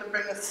be able to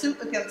bring a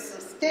suit against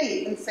the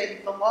state and say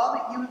the law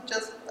that you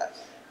just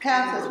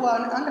passed is,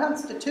 one,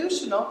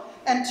 unconstitutional,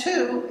 and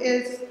two,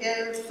 is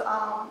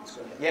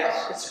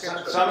yes,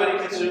 somebody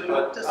can sue,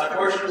 but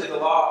unfortunately the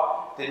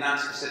law did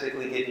not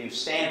specifically give you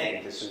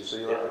standing to sue, so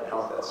you'll have to come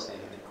with that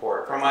standing in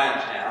court. From my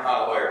understanding, I'm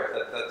not a lawyer,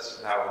 but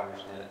that's how I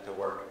understand it to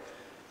work.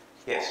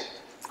 Yes?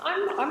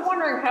 I'm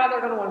wondering how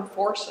they're going to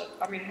enforce it.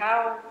 I mean,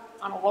 how,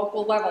 on a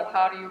local level,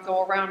 how do you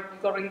go around, you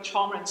go to each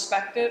home and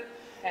inspect it?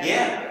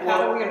 And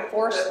how do we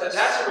enforce this?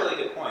 That's a really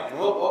good point. And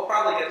we'll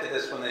probably get to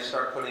this when they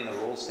start putting the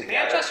rules together.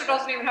 Manchester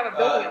doesn't even have a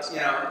building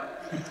inspector.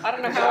 I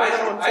don't know how I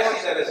enforce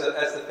see that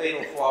as the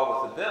fatal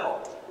flaw with the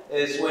bill,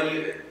 is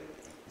when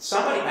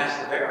somebody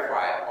has to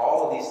verify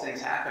all of these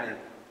things happening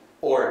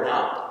or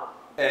not.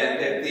 And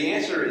if the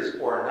answer is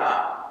or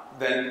not,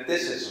 then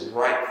this is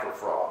ripe for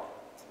fraud.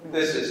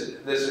 This is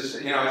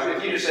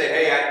if you just say,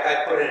 hey,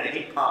 I put in a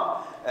heat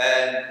pump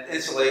and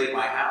insulated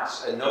my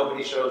house, and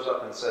nobody shows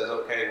up and says,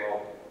 okay,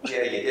 well,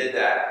 yeah, you did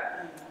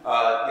that.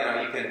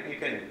 You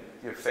can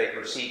fake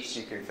receipts,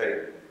 you can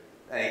fake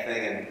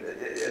anything, and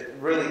it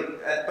really.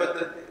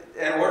 But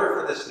in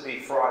order for this to be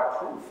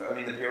fraud-proof, I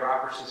mean, the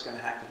bureaucracy is going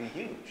to have to be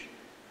huge.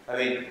 I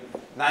mean,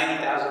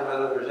 90,000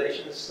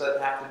 authorizations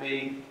that have to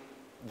be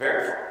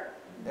verified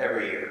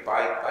every year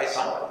by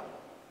somebody.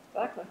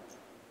 Exactly.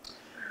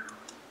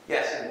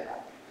 Yes.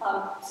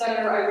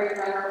 Senator Irene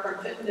Renner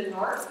from Bennington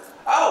North.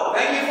 Oh,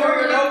 thank you for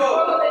your no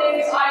vote.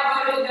 I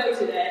voted no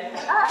today.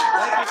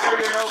 Thank you for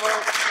your no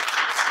vote.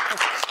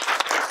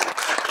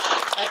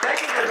 And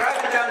thank you for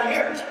driving down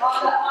here. I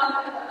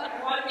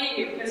want to meet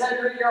you because I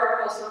read your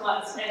articles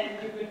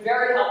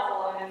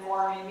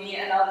informing me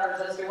and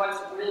others as to what's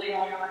really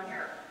going on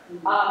here.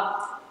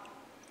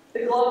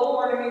 The Global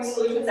Warming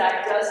Solutions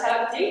Act does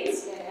have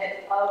dates in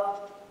it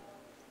of,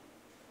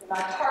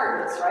 not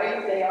targets,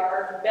 right? They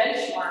are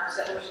benchmarks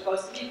that we're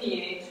supposed to be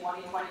meeting,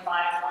 2025,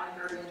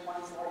 2030, and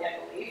 2040, I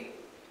believe.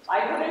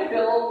 I put in a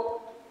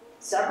bill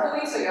several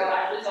weeks ago,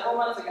 actually several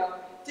months ago,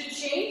 to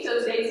change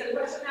those dates and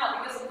push them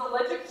out, because if the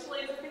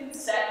legislature can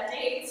set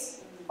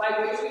dates by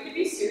which we could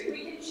be sued,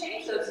 we can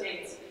change those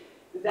dates.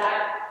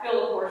 That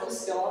bill, of course, is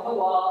still on the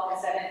wall,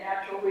 and set in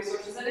natural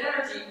resources and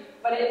energy,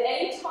 but at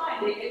any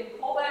time they can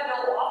pull that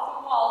bill off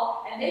the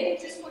wall, and they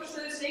can just push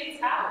those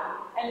dates out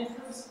and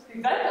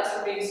prevent us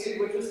from being sued,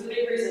 which was the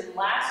big reason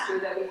last year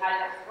that we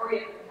had to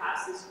hurry up and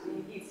pass this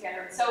green heat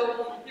standard.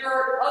 So there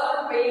are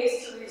other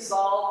ways to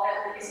resolve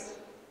at least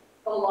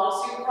the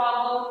lawsuit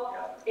problem.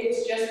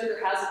 It's just that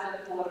there hasn't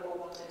been the political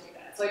will to do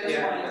that. So I just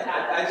wanted to add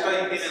that. That's why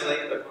you came in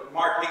late, but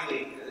Mark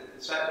Higley,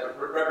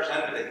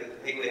 Representative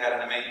Higley had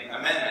an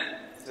amendment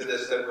to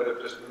this that would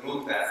have just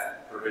removed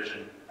that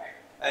provision.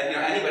 Right. You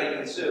know, anybody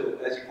can sue,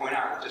 as you point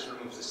out, it just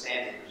removes the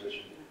standing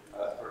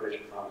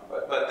provision from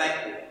it. But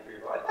thank you for your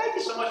advice. Thank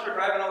you so much for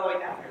driving all the way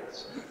down here.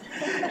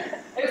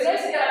 It was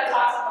nice to get out of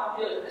Toxic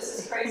Montpelier. This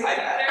is crazy.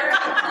 They're like,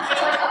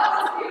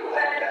 oh, people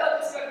that know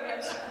this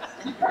government.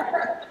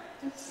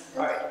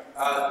 All right,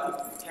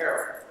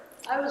 Carol.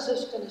 I was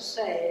just going to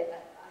say,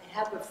 I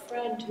have a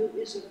friend who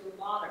is a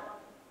Vermonter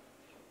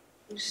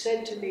who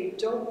said to me,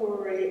 don't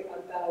worry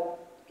about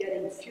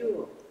getting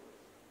fuel.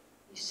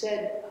 He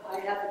said, I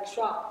have a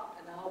truck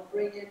and I'll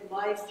bring in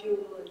my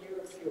fuel and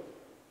your fuel.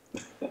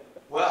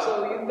 Well,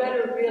 so you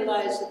better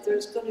realize that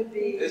there's going to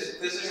be... This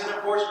is an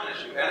enforcement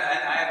issue, and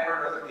I have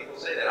heard other people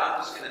say that.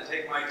 I'm just going to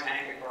take my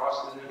tank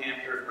across to New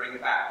Hampshire and bring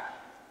it back.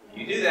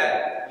 You do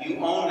that, you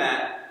own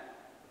that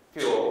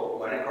fuel.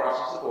 When it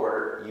crosses the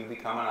border, you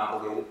become an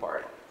obligated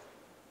party.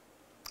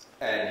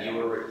 And you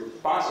are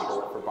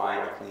responsible for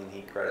buying the clean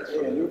heat credits.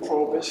 Yeah, new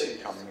prohibition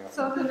coming up.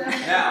 So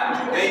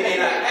Now, they may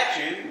not catch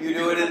you. You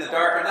do it in the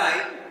dark of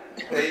night.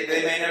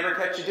 They may never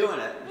catch you doing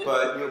it,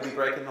 but you'll be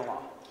breaking the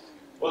law.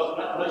 Well,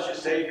 not unless you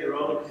save your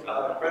own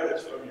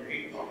credits from your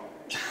heat pump.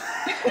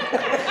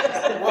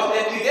 Well,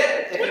 if you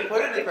did, if you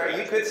put it in the credit,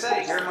 you could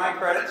say, here are my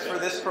credits for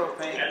this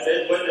propane. And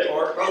then when the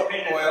or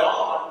propane is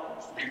gone,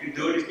 you can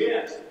do it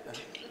again.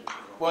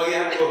 Well,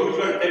 yeah. Well, who's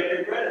going to take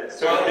your credits?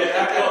 So well, you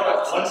have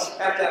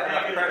to have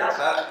enough credits.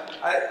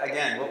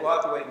 Again, we'll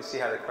have to wait and see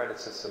how the credit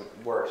system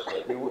works,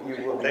 but you will be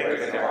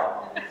breaking the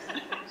law.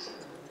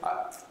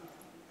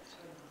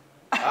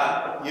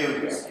 You.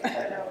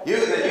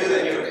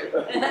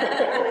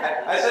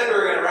 I said we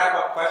were going to wrap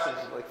up questions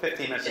in like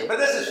 15 minutes ago, but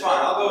this is fun.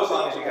 I'll go as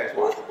long as you guys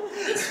want.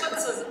 This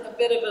one's a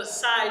bit of a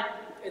side.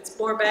 It's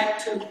more back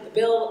to the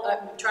bill.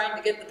 I'm trying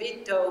to get the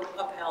veto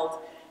upheld,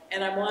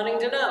 and I'm wanting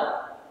to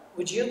know,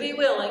 would you be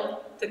willing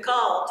to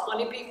call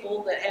 20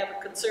 people that have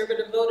a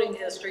conservative voting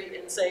history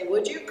and say,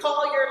 would you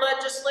call your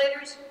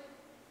legislators?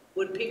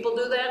 Would people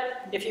do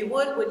that? If you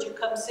would you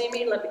come see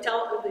me? Let me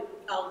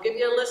I'll give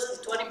you a list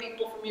of 20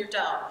 people from your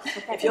town.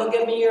 If you'll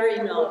give me your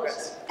email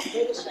address.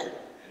 Wait a second.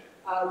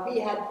 We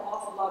had an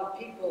awful lot of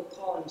people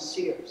calling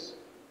Sears,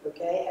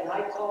 okay? And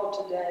I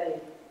called today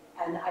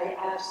and I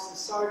asked the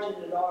sergeant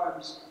at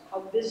arms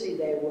how busy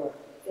they were.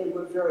 They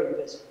were very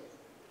busy.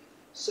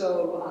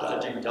 So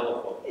dodging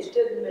telephones. It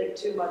didn't make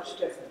too much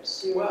difference.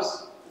 Sears,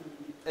 well,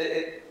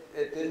 it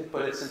didn't,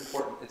 but it's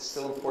important. It's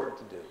still important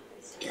to do.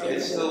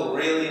 It's still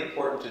really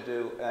important to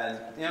do, and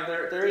you know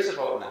there is a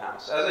vote in the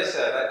House. As I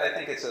said, I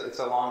think it's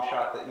a long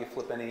shot that you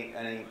flip any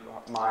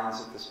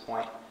minds at this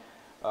point.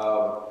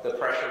 The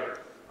pressure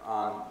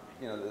on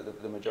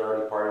the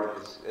majority party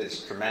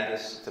is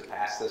tremendous to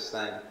pass this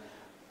thing,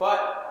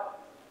 but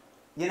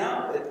we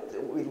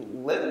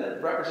live in a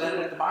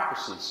representative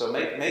democracy, so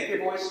make your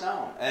voice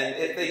known. And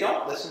if they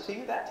don't listen to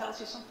you, that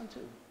tells you something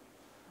too.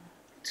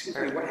 Excuse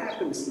me, what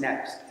happens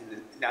next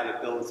now the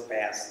bill is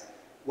passed?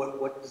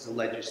 What does the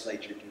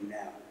legislature do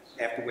now?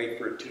 They have to wait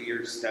for a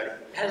 2-year study.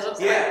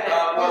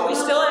 Well, we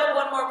still have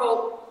one more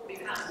vote.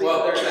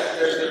 Well,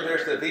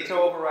 there's the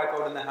veto override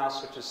vote in the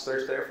House, which is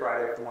Thursday or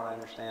Friday, from what I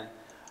understand.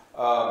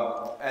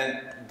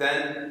 And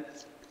then,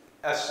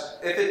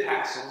 if it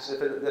passes, if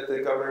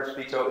the governor's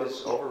veto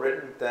is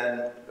overridden,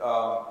 then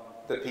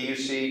the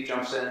PUC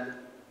jumps in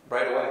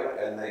right away,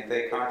 and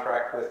they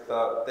contract with.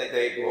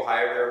 They will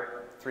hire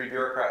their 3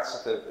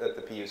 bureaucrats at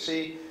the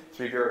PUC.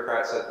 3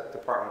 bureaucrats at the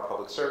Department of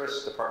Public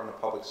Service. Department of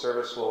Public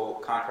Service will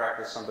contract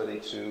with somebody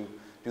to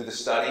do the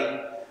study.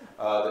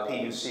 The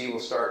PUC will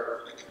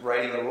start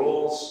writing the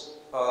rules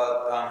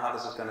on how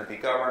this is going to be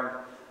governed.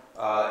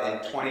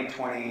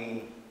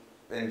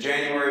 In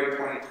January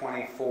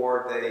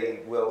 2024,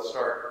 they will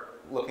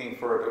start looking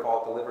for a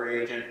default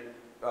delivery agent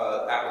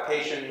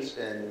applications.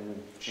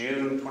 In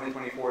June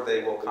 2024,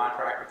 they will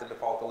contract with the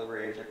default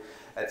delivery agent.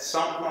 At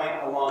some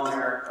point along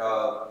there,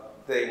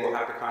 they will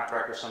have to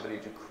contract with somebody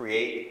to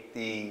create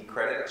the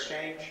credit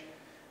exchange,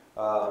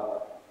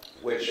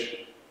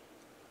 which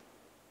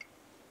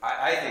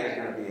I think is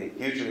going to be a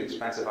hugely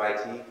expensive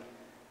IT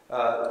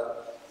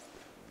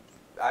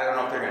I don't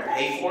know if they're going to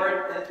pay for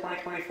it in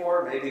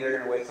 2024. Maybe they're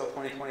going to wait till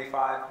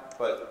 2025.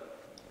 But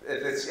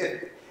if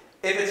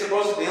it's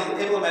supposed to be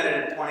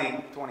implemented in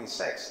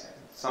 2026,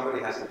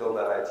 somebody has to build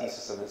that IT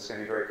system. It's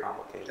going to be very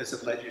complicated. Does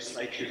the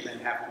legislature then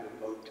have to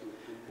vote to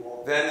approve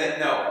all? Then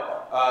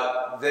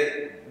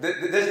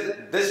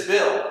this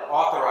bill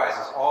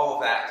authorizes all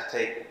of that to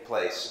take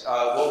place.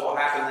 What will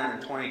happen then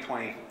in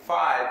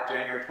 2025,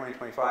 January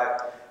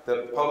 2025,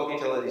 the Public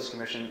Utilities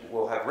Commission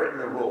will have written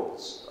the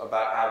rules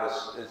about how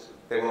this is.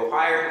 They will have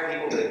hired the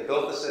people, they've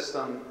built the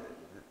system,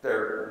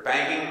 their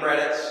banking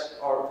credits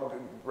are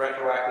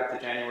retroactive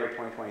to January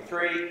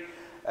 2023,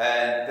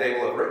 and they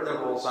will have written the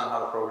rules on how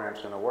the program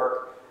is going to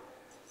work.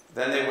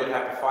 Then they would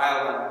have to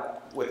file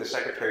them with the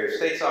Secretary of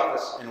State's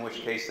office, in which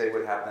case they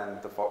would have then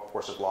the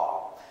force of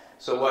law.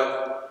 So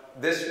what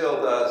this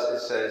bill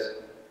does is says,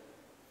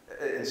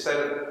 instead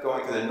of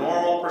going through the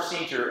normal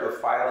procedure of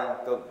filing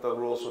the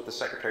rules with the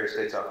Secretary of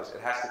State's office,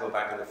 it has to go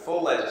back to the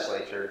full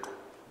legislature,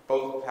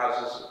 both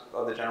houses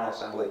of the General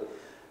Assembly,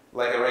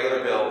 like a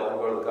regular bill, and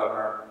go to the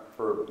governor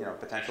for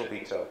potential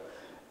veto,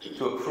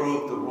 to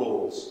approve the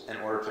rules in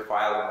order to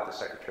file them with the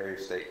Secretary of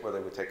State, where they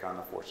would take on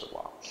the force of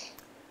law.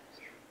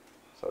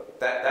 So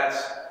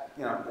that's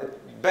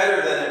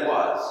better than it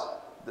was,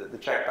 the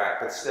check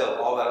back, but still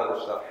all that other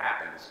stuff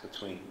happens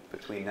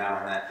between now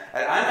and then.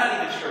 And I'm not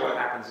even sure what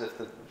happens if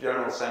the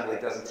General Assembly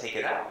doesn't take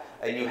it out.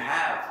 And you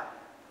have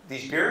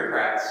these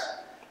bureaucrats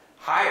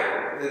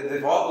hired, the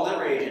vault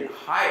delivery agent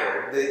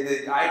hired,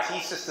 the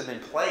IT system in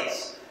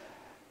place.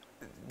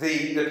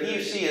 The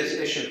PUC has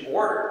issued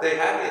order. They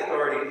have the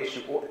authority to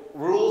issue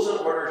rules, and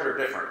orders are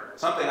different.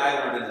 Something I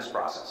learned in this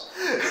process.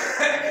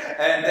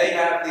 And they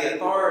have the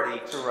authority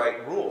to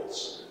write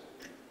rules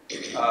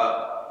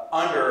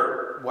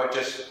under what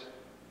just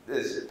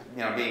is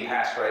being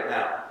passed right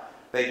now.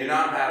 They do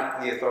not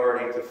have the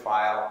authority to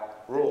file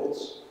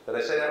rules. Did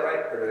I say that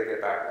right, or did I get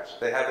it backwards?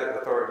 They have the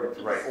authority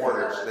to write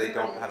orders. They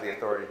don't have the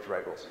authority to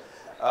write rules.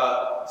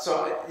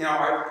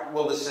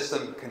 Will the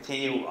system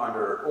continue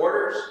under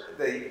orders?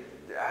 They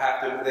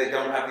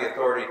don't have the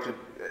authority to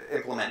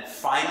implement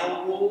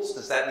final rules.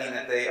 Does that mean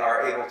that they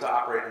are able to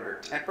operate under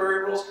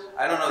temporary rules?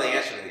 I don't know the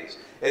answer to these.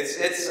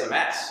 It's a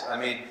mess. I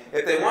mean,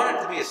 if they want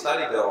it to be a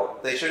study bill,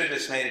 they should have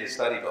just made it a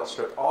study bill.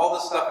 Strip all the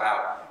stuff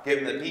out,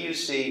 give them the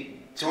PUC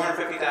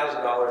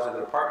 $250,000, and the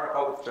Department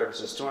of Public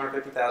Services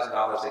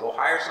 $250,000. They go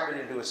hire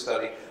somebody to do a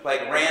study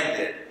like Rand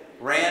did.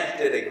 Rand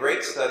did a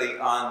great study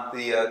on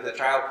the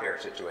child care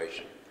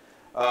situation.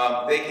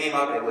 They came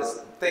up, it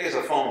was thick as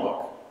a phone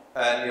book.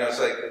 And it's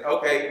like,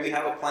 okay, we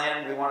have a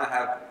plan. We want to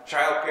have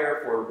child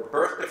care for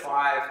birth to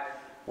 5.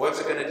 What's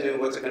it going to do?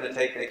 What's it going to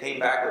take? They came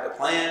back with a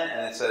plan,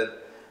 and it said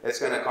it's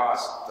going to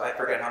cost, I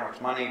forget how much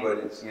money,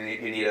 but you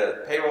need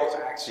a payroll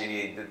tax, you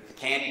need the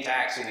candy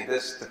tax, you need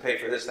this to pay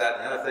for this, that,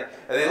 and the other thing.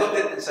 And they looked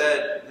at it and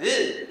said,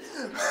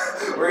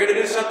 we're going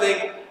to do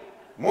something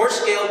more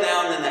scaled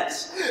down than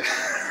this.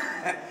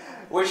 And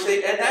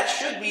that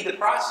should be the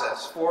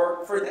process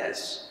for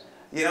this.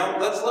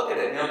 Let's look at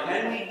it.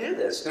 Can we do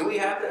this? Do we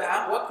have to?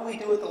 What can we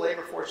do with the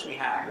labor force we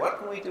have? What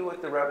can we do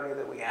with the revenue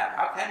that we have?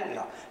 How can we?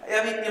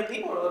 I mean,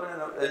 people are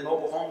living in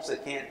mobile homes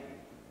that can't,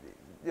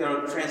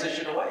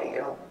 transition away.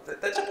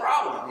 That's a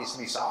problem that needs to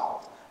be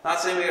solved. I'm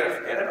not saying we got to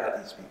forget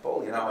about these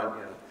people, and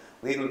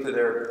leave them to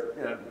their,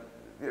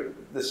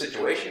 the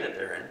situation that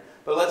they're in.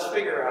 But let's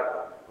figure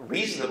out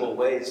reasonable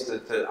ways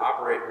to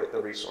operate with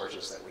the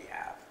resources that we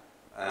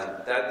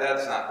have.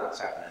 That's not what's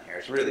happening here.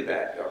 It's really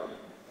bad government.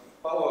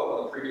 Follow up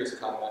on the previous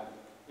comment.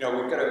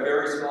 We've got a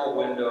very small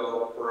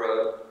window for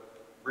a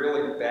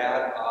really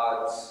bad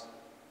odds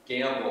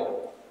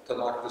gamble to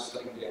knock this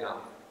thing down.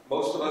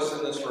 Most of us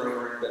in this room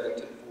are in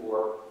Bennington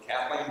for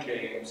Kathleen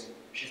James.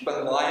 She's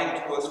been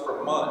lying to us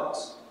for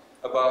months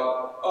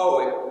about,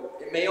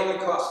 it may only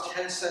cost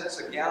 10 cents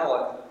a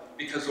gallon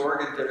because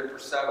Oregon did it for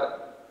 7.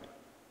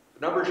 The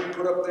numbers you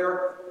put up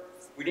there,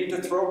 we need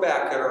to throw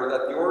back at her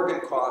that the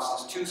Oregon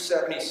cost is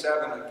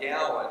 $2.77 a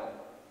gallon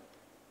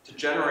to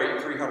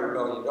generate $300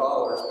 million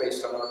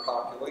based on our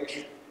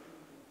population.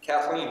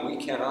 Kathleen, we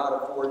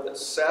cannot afford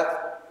this.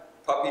 Seth,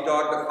 puppy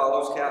dog that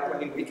follows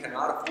Kathleen, we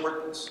cannot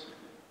afford this.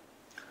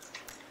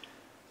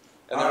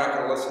 And they're not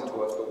going to listen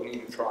to us, but we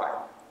need to try.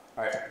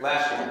 All right,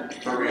 last one,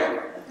 for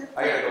real.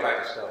 I got to go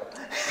back to Stowe.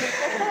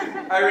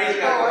 Irene's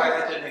got to go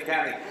back to Chittenden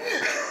County.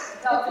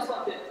 No, just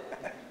one bit.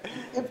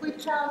 If we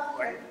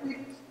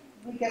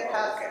get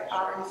past,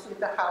 obviously,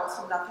 the House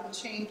and nothing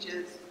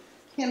changes,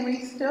 can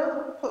we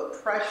still put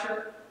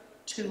pressure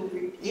to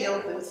repeal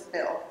this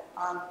bill?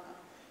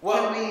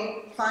 Can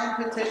we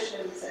sign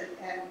petitions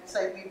and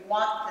say we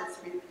want this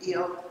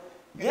repealed?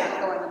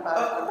 Going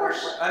about of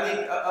course. I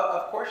mean,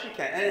 of course you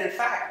can. And in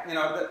fact,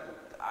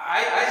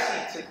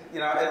 I see,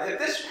 if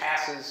this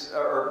passes,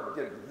 or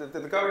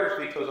the governor's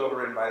veto is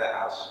overridden by the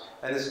House,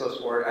 and this goes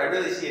forward, I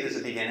really see it as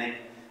a beginning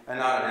and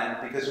not an end,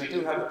 because we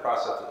do have the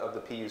process of the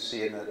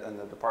PUC and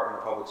the Department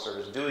of Public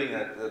Service doing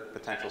the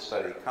potential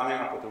study, coming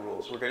up with the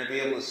rules. We're going to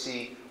be able to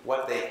see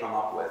what they come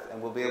up with,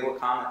 and we'll be able to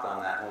comment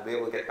on that, and we'll be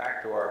able to get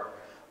back to our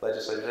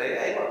legislators and say,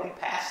 hey, look, we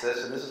passed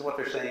this, and this is what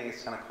they're saying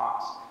it's going to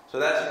cost. So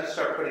that's when you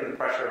start putting the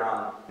pressure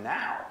on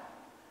now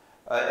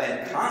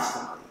and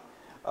constantly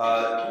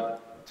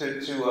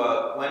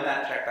to when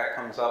that check back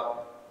comes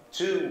up,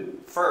 to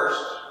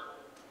first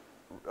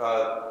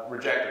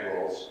reject the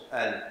rules,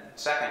 and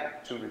second,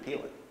 to repeal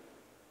it.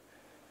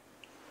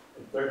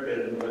 And third, get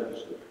in the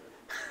legislature.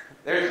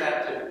 There's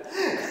that too.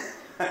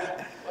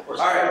 All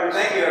right,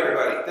 thank you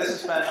everybody. This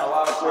has been a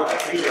lot of fun. I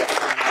appreciate you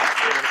coming.